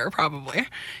 women up there probably,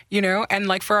 and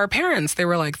like for our parents, they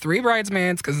were like 3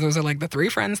 bridesmaids because those are like the 3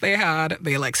 friends they had.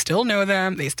 They like still know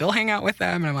them. They still hang out with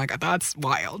them. And I'm like, that's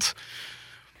wild.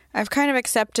 I've kind of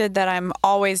accepted that I'm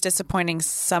always disappointing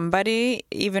somebody,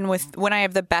 even when I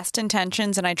have the best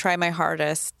intentions and I try my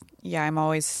hardest. Yeah, I'm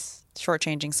always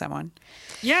shortchanging someone.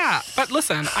 Yeah. But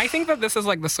listen, I think that this is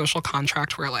like the social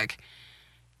contract where like,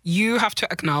 you have to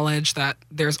acknowledge that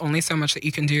there's only so much that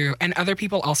you can do, and other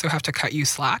people also have to cut you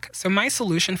slack. So my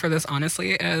solution for this,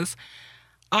 honestly, is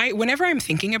whenever I'm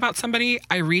thinking about somebody,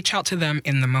 I reach out to them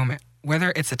in the moment,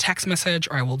 whether it's a text message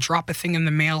or I will drop a thing in the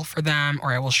mail for them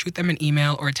or I will shoot them an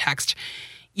email or a text.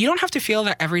 You don't have to feel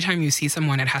that every time you see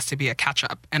someone, it has to be a catch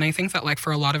up. And I think that like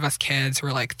for a lot of us kids who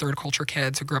are like third culture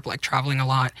kids who grew up like traveling a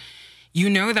lot,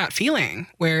 that feeling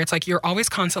where it's like you're always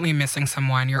constantly missing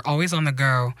someone. You're always on the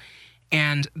go.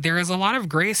 And there is a lot of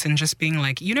grace in just being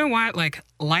like, you know what, like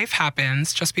life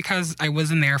happens. Just because I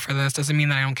wasn't there for this doesn't mean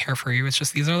that I don't care for you. It's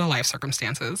just these are the life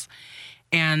circumstances.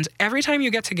 And every time you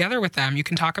get together with them, you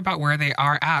can talk about where they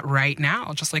are at right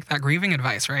now, just like that grieving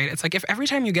advice, right? It's like if every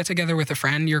time you get together with a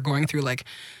friend, you're going through like,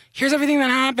 here's everything that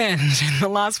happened in the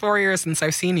last 4 years since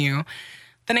I've seen you,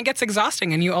 then it gets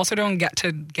exhausting and you also don't get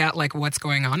to get like what's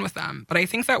going on with them. But I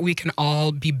think that we can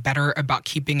all be better about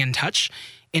keeping in touch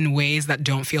in ways that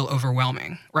don't feel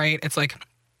overwhelming, right? It's like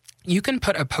you can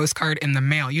put a postcard in the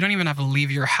mail. You don't even have to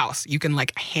leave your house. You can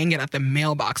like hang it at the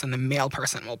mailbox and the mail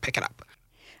person will pick it up.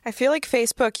 I feel like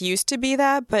Facebook used to be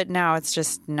that, but now it's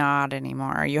just not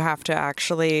anymore. You have to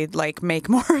actually like make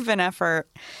more of an effort.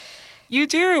 You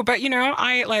do, but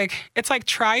it's like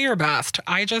try your best.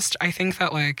 I think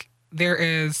that like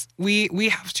we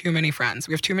have too many friends.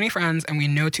 We have too many friends and we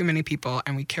know too many people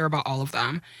and we care about all of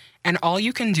them. And all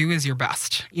you can do is your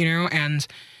best,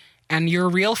 and your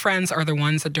real friends are the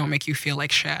ones that don't make you feel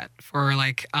like shit for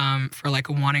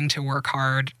wanting to work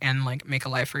hard and like make a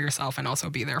life for yourself and also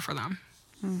be there for them.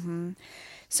 Mm-hmm.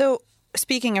 So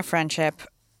speaking of friendship,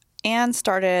 Anne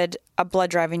started a blood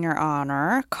drive in your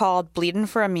honor called Bleedin'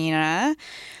 for Amina.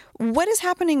 What is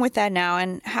happening with that now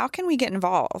and how can we get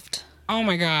involved? Oh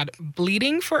my God.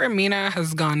 Bleeding for Amina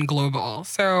has gone global.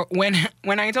 So when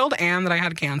I told Anne that I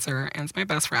had cancer, Anne's my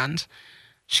best friend,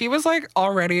 she was like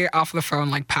already off the phone,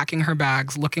 like packing her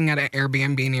bags, looking at an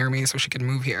Airbnb near me so she could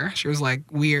move here. She was like,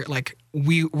 we're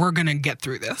going to get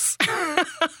through this.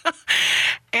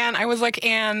 And I was like,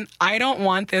 Anne, I don't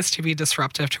want this to be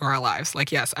disruptive to our lives.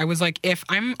 Like, yes, I was like, if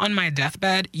I'm on my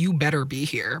deathbed, you better be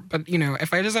here. But,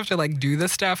 if I just have to like do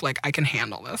this stuff, like I can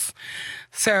handle this.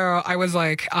 So I was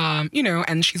like,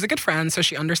 and she's a good friend. So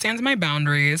she understands my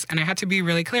boundaries. And I had to be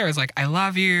really clear. I was like, I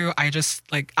love you. I just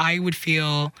like, I would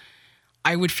feel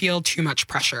too much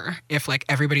pressure if like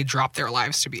everybody dropped their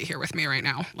lives to be here with me right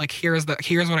now. Like, here's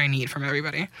what I need from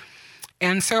everybody.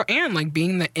 And so Anne, like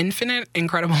being the infinite,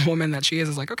 incredible woman that she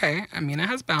is like, okay, Amina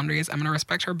has boundaries. I'm going to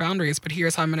respect her boundaries, but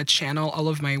here's how I'm going to channel all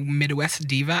of my Midwest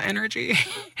diva energy.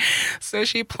 So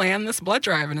she planned this blood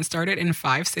drive and it started in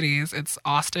 5 cities. It's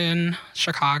Austin,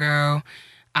 Chicago,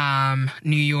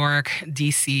 New York,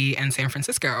 DC, and San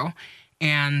Francisco.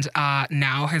 And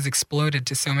now has exploded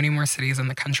to so many more cities in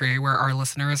the country where our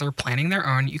listeners are planning their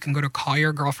own. You can go to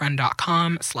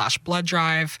callyourgirlfriend.com/blood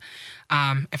drive.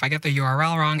 If I get the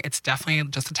URL wrong, it's definitely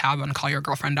just a tab on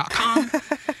callyourgirlfriend.com.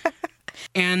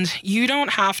 And you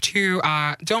don't have to,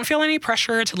 don't feel any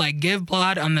pressure to like give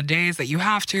blood on the days that you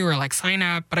have to or like sign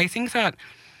up. But I think that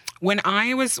when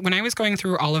I was going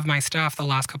through all of my stuff the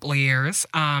last couple of years,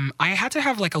 I had to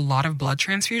have like a lot of blood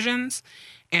transfusions.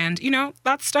 And,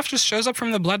 that stuff just shows up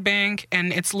from the blood bank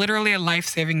and it's literally a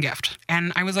life-saving gift.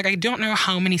 And I was like, I don't know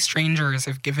how many strangers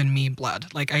have given me blood.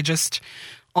 Like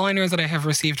all I know is that I have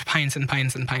received pints and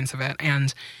pints and pints of it.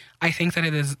 And I think that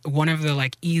it is one of the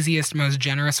like easiest, most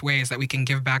generous ways that we can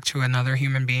give back to another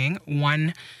human being.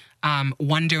 One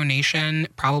donation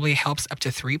probably helps up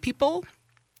to 3 people.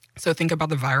 So think about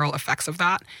the viral effects of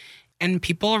that. And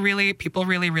people really,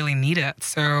 really need it.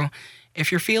 So if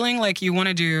you're feeling like you want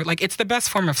to do, like, it's the best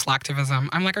form of slacktivism.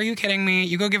 I'm like, are you kidding me?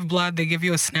 You go give blood, they give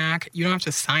you a snack. You don't have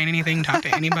to sign anything, talk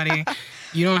to anybody.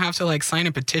 You don't have to, like, sign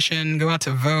a petition, go out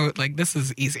to vote. Like, this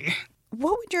is easy.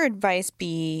 What would your advice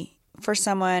be for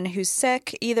someone who's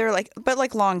sick,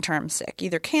 but long-term sick,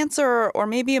 either cancer or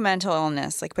maybe a mental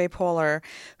illness, like bipolar,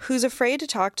 who's afraid to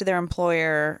talk to their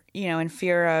employer, in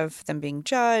fear of them being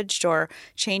judged or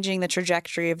changing the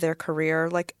trajectory of their career?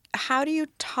 Like, how do you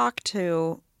talk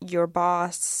to your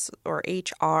boss or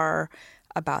HR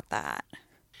about that?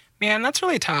 Man, that's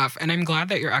really tough. And I'm glad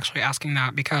that you're actually asking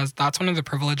that because that's one of the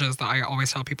privileges that I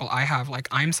always tell people I have. Like,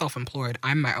 I'm self-employed.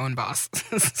 I'm my own boss.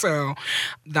 So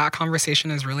that conversation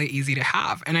is really easy to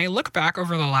have. And I look back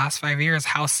over the last 5 years,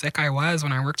 how sick I was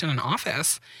when I worked in an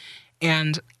office.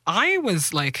 And I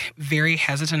was like very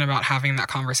hesitant about having that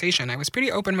conversation. I was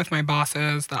pretty open with my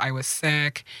bosses that I was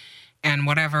sick and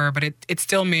whatever, but it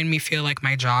still made me feel like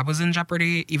my job was in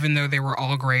jeopardy, even though they were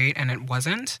all great and it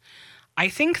wasn't. I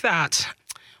think that,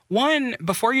 one,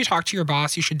 before you talk to your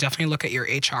boss, you should definitely look at your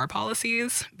HR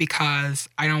policies because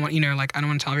I don't want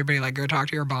to tell everybody, like, go talk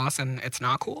to your boss and it's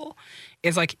not cool.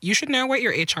 It's like, you should know what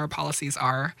your HR policies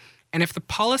are. And if the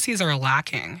policies are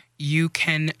lacking, you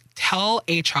can tell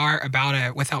HR about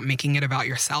it without making it about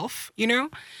yourself,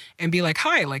 and be like,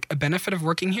 hi, like a benefit of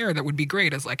working here that would be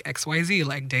great is like XYZ,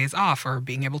 like days off or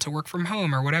being able to work from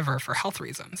home or whatever for health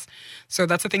reasons. So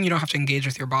that's the thing you don't have to engage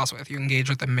with your boss with. You engage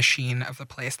with the machine of the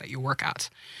place that you work at.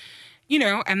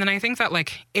 And then I think that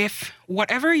like if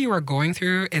whatever you are going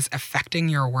through is affecting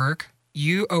your work,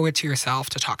 you owe it to yourself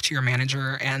to talk to your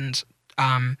manager and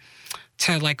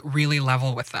to like really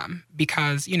level with them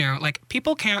because, like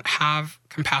people can't have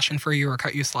compassion for you or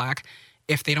cut you slack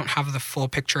if they don't have the full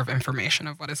picture of information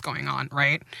of what is going on,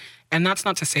 right? And that's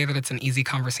not to say that it's an easy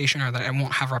conversation or that it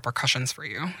won't have repercussions for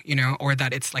you, or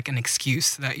that it's like an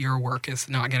excuse that your work is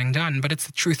not getting done, but it's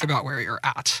the truth about where you're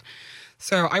at.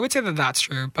 So I would say that that's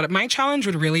true. But my challenge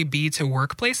would really be to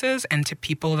workplaces and to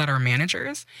people that are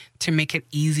managers to make it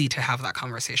easy to have that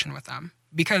conversation with them.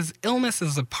 Because illness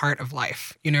is a part of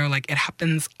life, like it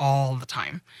happens all the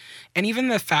time. And even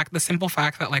the simple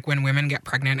fact that like when women get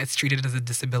pregnant, it's treated as a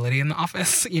disability in the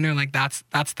office, like that's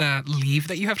the leave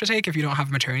that you have to take if you don't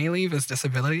have maternity leave is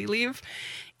disability leave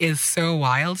is so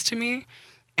wild to me.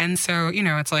 And so,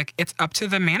 it's like it's up to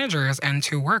the managers and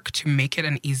to work to make it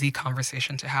an easy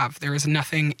conversation to have. There is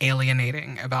nothing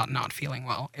alienating about not feeling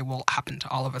well. It will happen to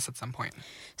all of us at some point.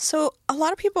 So a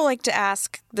lot of people like to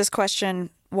ask this question,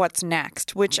 what's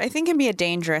next, which I think can be a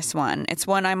dangerous one. It's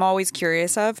one I'm always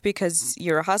curious of because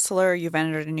you're a hustler, you've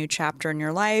entered a new chapter in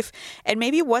your life, and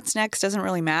maybe what's next doesn't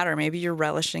really matter. Maybe you're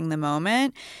relishing the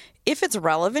moment. If it's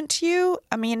relevant to you,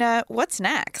 Amina, what's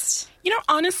next?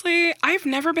 Honestly, I've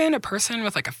never been a person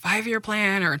with like a 5-year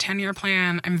plan or a 10-year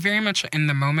plan. I'm very much in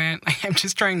the moment. I'm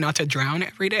just trying not to drown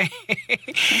every day.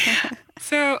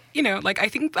 So, I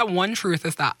think the one truth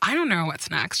is that I don't know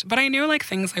what's next, but I know like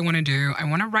things I want to do. I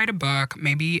want to write a book,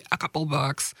 maybe a couple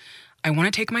books. I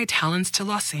want to take my talents to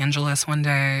Los Angeles one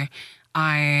day.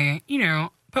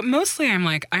 But mostly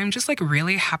I'm just like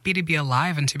really happy to be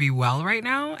alive and to be well right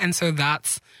now. And so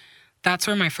that's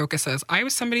where my focus is. I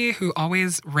was somebody who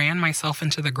always ran myself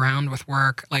into the ground with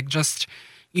work, like just,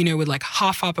 would like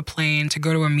hop up a plane to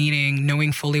go to a meeting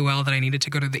knowing fully well that I needed to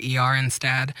go to the ER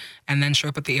instead and then show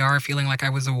up at the ER feeling like I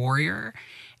was a warrior.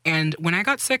 And when I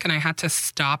got sick and I had to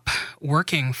stop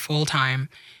working full time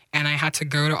and I had to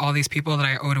go to all these people that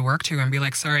I owe to work to and be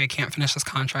like, sorry, I can't finish this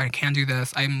contract. I can't do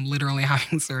this. I'm literally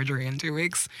having surgery in 2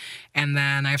 weeks. And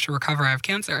then I have to recover. I have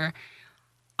cancer.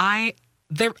 I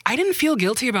didn't feel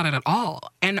guilty about it at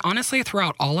all. And honestly,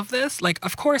 throughout all of this, like,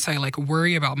 of course, I like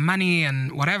worry about money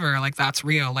and whatever. Like, that's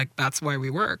real. Like, that's why we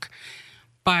work.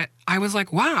 But I was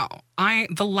like, wow,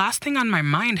 the last thing on my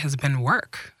mind has been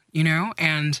work,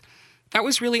 And that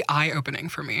was really eye-opening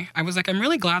for me. I was like, I'm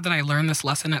really glad that I learned this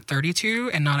lesson at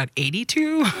 32 and not at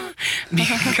 82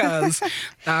 because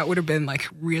that would have been like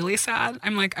really sad.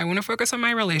 I'm like, I want to focus on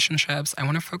my relationships. I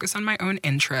want to focus on my own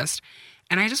interest.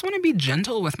 And I just want to be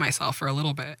gentle with myself for a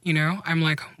little bit, I'm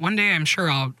like, one day I'm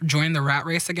sure I'll join the rat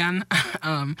race again.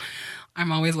 I'm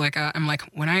always like,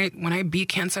 when I beat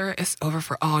cancer, it's over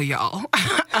for all y'all.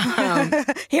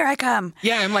 Here I come.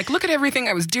 Yeah, I'm like, look at everything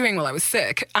I was doing while I was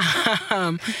sick.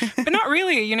 But not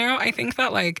really, I think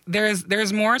that like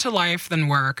there's more to life than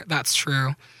work. That's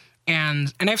true.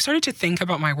 And I've started to think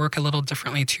about my work a little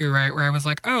differently too, right? Where I was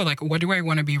like, oh, like what do I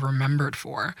want to be remembered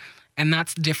for? And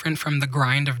that's different from the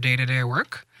grind of day-to-day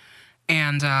work.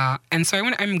 And so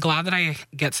I'm glad that I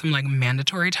get some like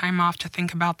mandatory time off to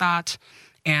think about that.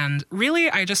 And really,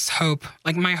 I just hope,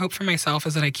 like my hope for myself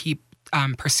is that I keep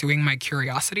pursuing my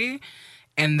curiosity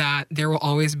and that there will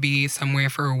always be some way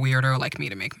for a weirdo like me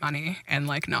to make money and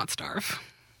like not starve.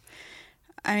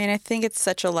 I think it's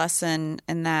such a lesson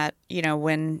in that,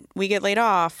 when we get laid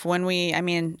off,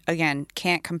 again,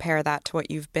 can't compare that to what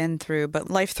you've been through,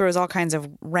 but life throws all kinds of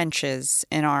wrenches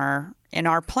in our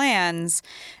plans.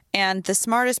 And the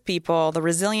smartest people, the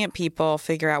resilient people,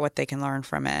 figure out what they can learn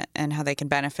from it and how they can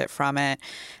benefit from it,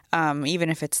 even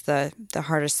if it's the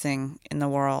hardest thing in the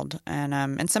world.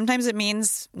 And sometimes it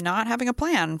means not having a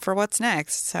plan for what's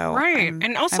next. So right.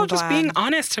 And also just being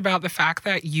honest about the fact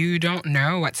that you don't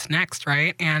know what's next,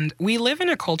 right? And we live in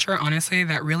a culture, honestly,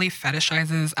 that really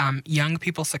fetishizes young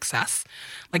people's success.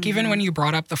 Like even when you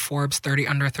brought up the Forbes 30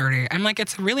 under 30, I'm like,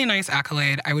 it's a really nice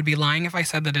accolade. I would be lying if I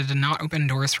said that it did not open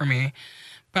doors for me.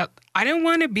 But I don't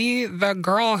want to be the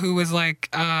girl who was like,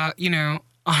 on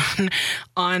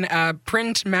a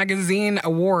print magazine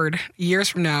award years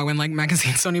from now when like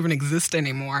magazines don't even exist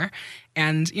anymore.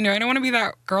 And, I don't want to be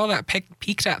that girl that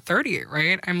peaked at 30,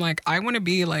 right? I'm like, I want to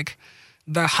be like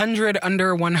the 100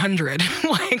 under 100.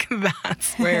 Like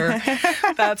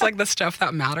that's like the stuff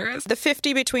that matters. The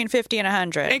 50 between 50 and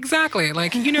 100. Exactly.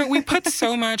 Like, we put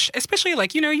so much, especially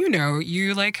like,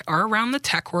 you like are around the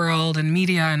tech world and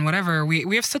media and whatever.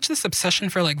 We have such this obsession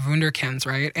for like wunderkinds,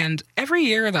 right? And every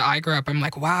year that I grew up, I'm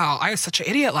like, wow, I was such an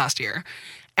idiot last year.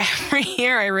 Every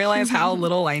year I realize how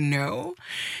little I know.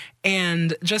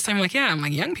 And I'm like,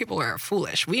 young people are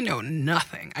foolish. We know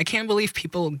nothing. I can't believe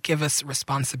people give us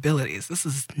responsibilities. This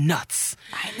is nuts.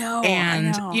 I know.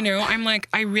 And, I'm like,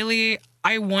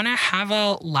 I want to have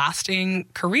a lasting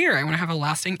career. I want to have a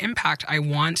lasting impact. I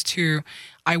want to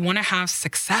have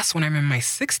success when I'm in my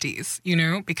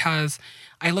 60s, because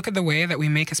I look at the way that we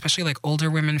make, especially like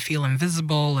older women feel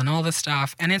invisible and all this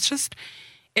stuff. And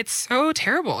it's so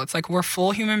terrible. It's like we're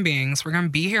full human beings. We're going to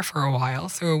be here for a while.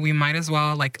 So we might as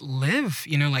well like live,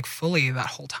 like fully that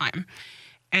whole time.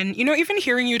 And, even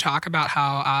hearing you talk about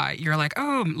how you're like,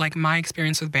 oh, like my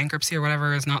experience with bankruptcy or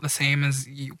whatever is not the same as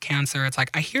cancer. It's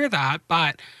like, I hear that.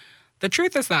 But the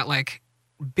truth is that like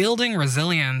building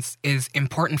resilience is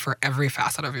important for every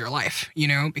facet of your life,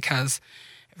 because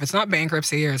if it's not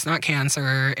bankruptcy or it's not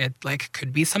cancer, it like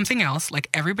could be something else. Like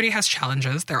everybody has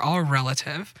challenges. They're all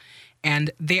relative.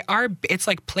 And it's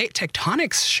like plate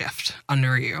tectonics shift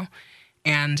under you.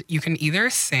 And you can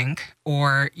either sink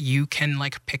or you can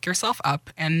like pick yourself up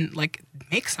and like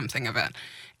make something of it.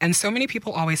 And so many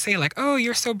people always say like, oh,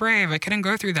 you're so brave. I couldn't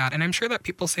go through that. And I'm sure that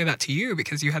people say that to you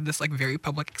because you had this like very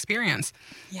public experience.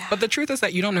 Yeah. But the truth is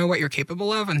that you don't know what you're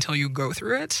capable of until you go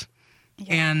through it.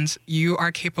 Yeah. And you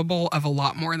are capable of a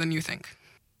lot more than you think.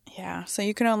 Yeah. So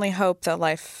you can only hope that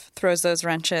life throws those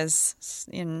wrenches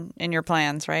in your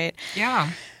plans, right? Yeah.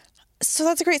 So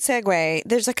that's a great segue.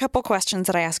 There's a couple questions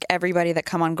that I ask everybody that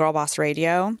come on Girl Boss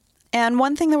Radio. And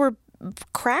one thing that we're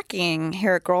cracking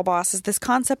here at Girl Boss is this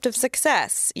concept of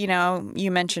success.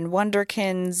 You mentioned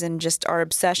Wonderkins and just our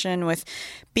obsession with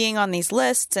being on these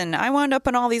lists. And I wound up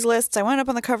on all these lists. I wound up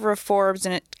on the cover of Forbes,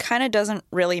 and it kind of doesn't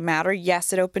really matter.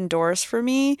 Yes, it opened doors for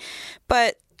me,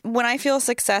 but when I feel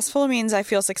successful, it means I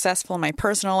feel successful in my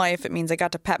personal life. It means I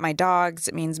got to pet my dogs.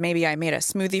 It means maybe I made a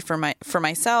smoothie for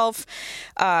myself,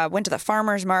 went to the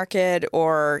farmer's market,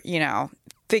 or,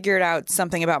 figured out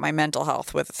something about my mental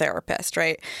health with a therapist,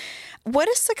 right? What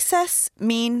does success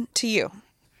mean to you?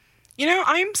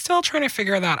 I'm still trying to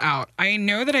figure that out. I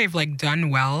know that I've like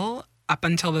done well up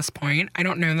until this point. I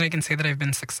don't know that I can say that I've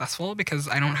been successful because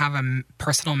I don't have a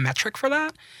personal metric for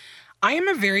that. I am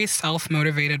a very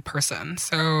self-motivated person,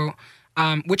 so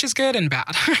which is good and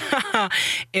bad.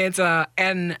 It's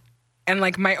and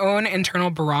like my own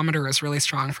internal barometer is really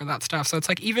strong for that stuff. So it's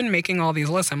like even making all these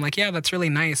lists, I'm like, yeah, that's really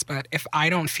nice, but if I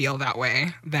don't feel that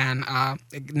way, then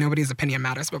nobody's opinion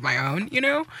matters but my own,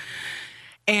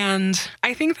 And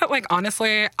I think that like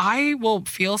honestly, I will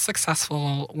feel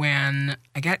successful when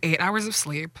I get 8 hours of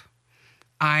sleep.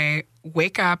 I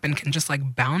wake up and can just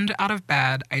like bound out of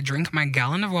bed. I drink my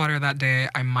gallon of water that day.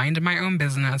 I mind my own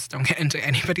business. Don't get into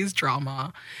anybody's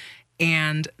drama.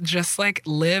 And just like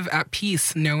live at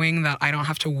peace knowing that I don't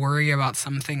have to worry about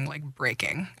something like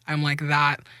breaking. I'm like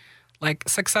that. Like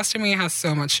success to me has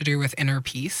so much to do with inner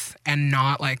peace and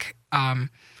not like an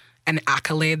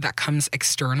accolade that comes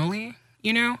externally,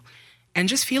 And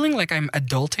just feeling like I'm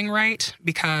adulting right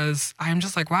because I'm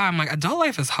just like, wow, I'm like, adult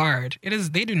life is hard. It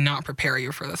is, they do not prepare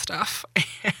you for this stuff.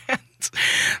 And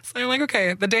so I'm like,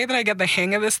 okay, the day that I get the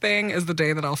hang of this thing is the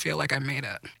day that I'll feel like I made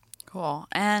it. Cool.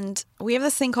 And we have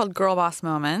this thing called Girl Boss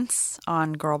Moments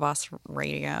on Girl Boss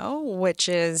Radio, which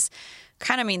is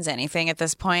kind of means anything at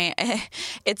this point.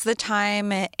 It's the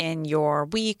time in your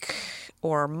week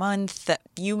or month that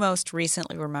you most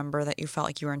recently remember that you felt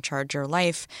like you were in charge of your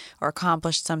life or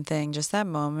accomplished something, just that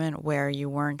moment where you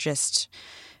weren't just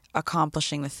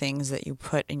accomplishing the things that you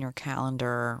put in your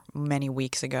calendar many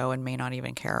weeks ago and may not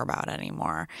even care about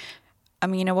anymore.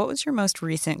 Amina, what was your most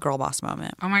recent Girl Boss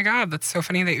moment? Oh my God, that's so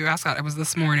funny that you asked that. It was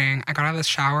this morning. I got out of the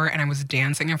shower and I was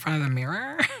dancing in front of the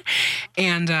mirror.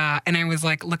 and I was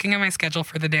like looking at my schedule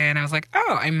for the day and I was like,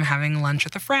 oh, I'm having lunch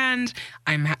with a friend.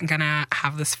 I'm gonna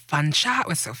have this fun chat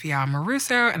with Sophia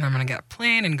Amoruso and I'm gonna get a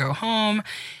plane and go home.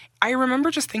 I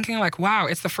remember just thinking like, wow,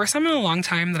 it's the first time in a long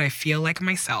time that I feel like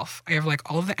myself. I have like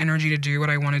all of the energy to do what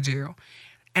I want to do.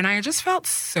 And I just felt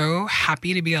so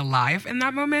happy to be alive in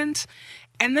that moment.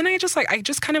 And then I just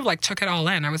kind of like took it all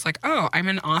in. I was like, oh, I'm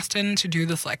in Austin to do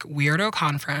this like weirdo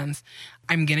conference.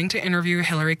 I'm getting to interview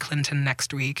Hillary Clinton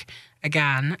next week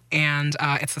again. And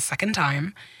it's the second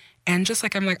time. And just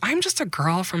like, I'm just a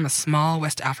girl from a small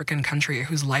West African country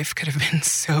whose life could have been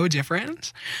so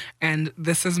different. And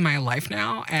this is my life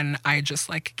now. And I just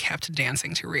like kept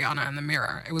dancing to Rihanna in the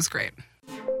mirror. It was great.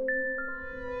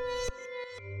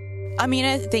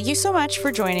 Amina, thank you so much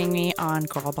for joining me on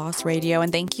Girl Boss Radio.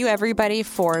 And thank you, everybody,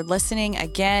 for listening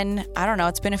again. I don't know,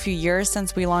 it's been a few years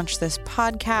since we launched this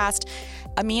podcast.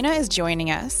 Amina is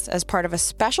joining us as part of a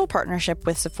special partnership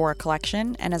with Sephora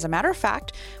Collection. And as a matter of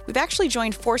fact, we've actually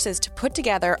joined forces to put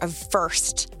together a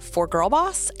first for Girl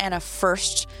Boss and a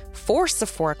first for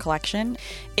Sephora Collection.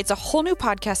 It's a whole new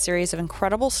podcast series of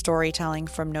incredible storytelling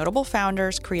from notable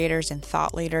founders, creators, and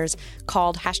thought leaders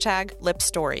called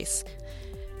 #LipStories,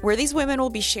 where these women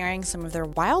will be sharing some of their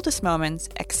wildest moments,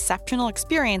 exceptional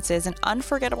experiences, and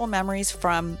unforgettable memories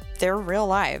from their real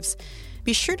lives.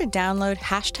 Be sure to download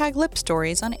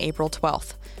 #LipStories on April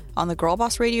 12th on the Girl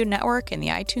Boss Radio Network, in the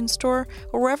iTunes Store,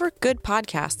 or wherever good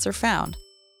podcasts are found.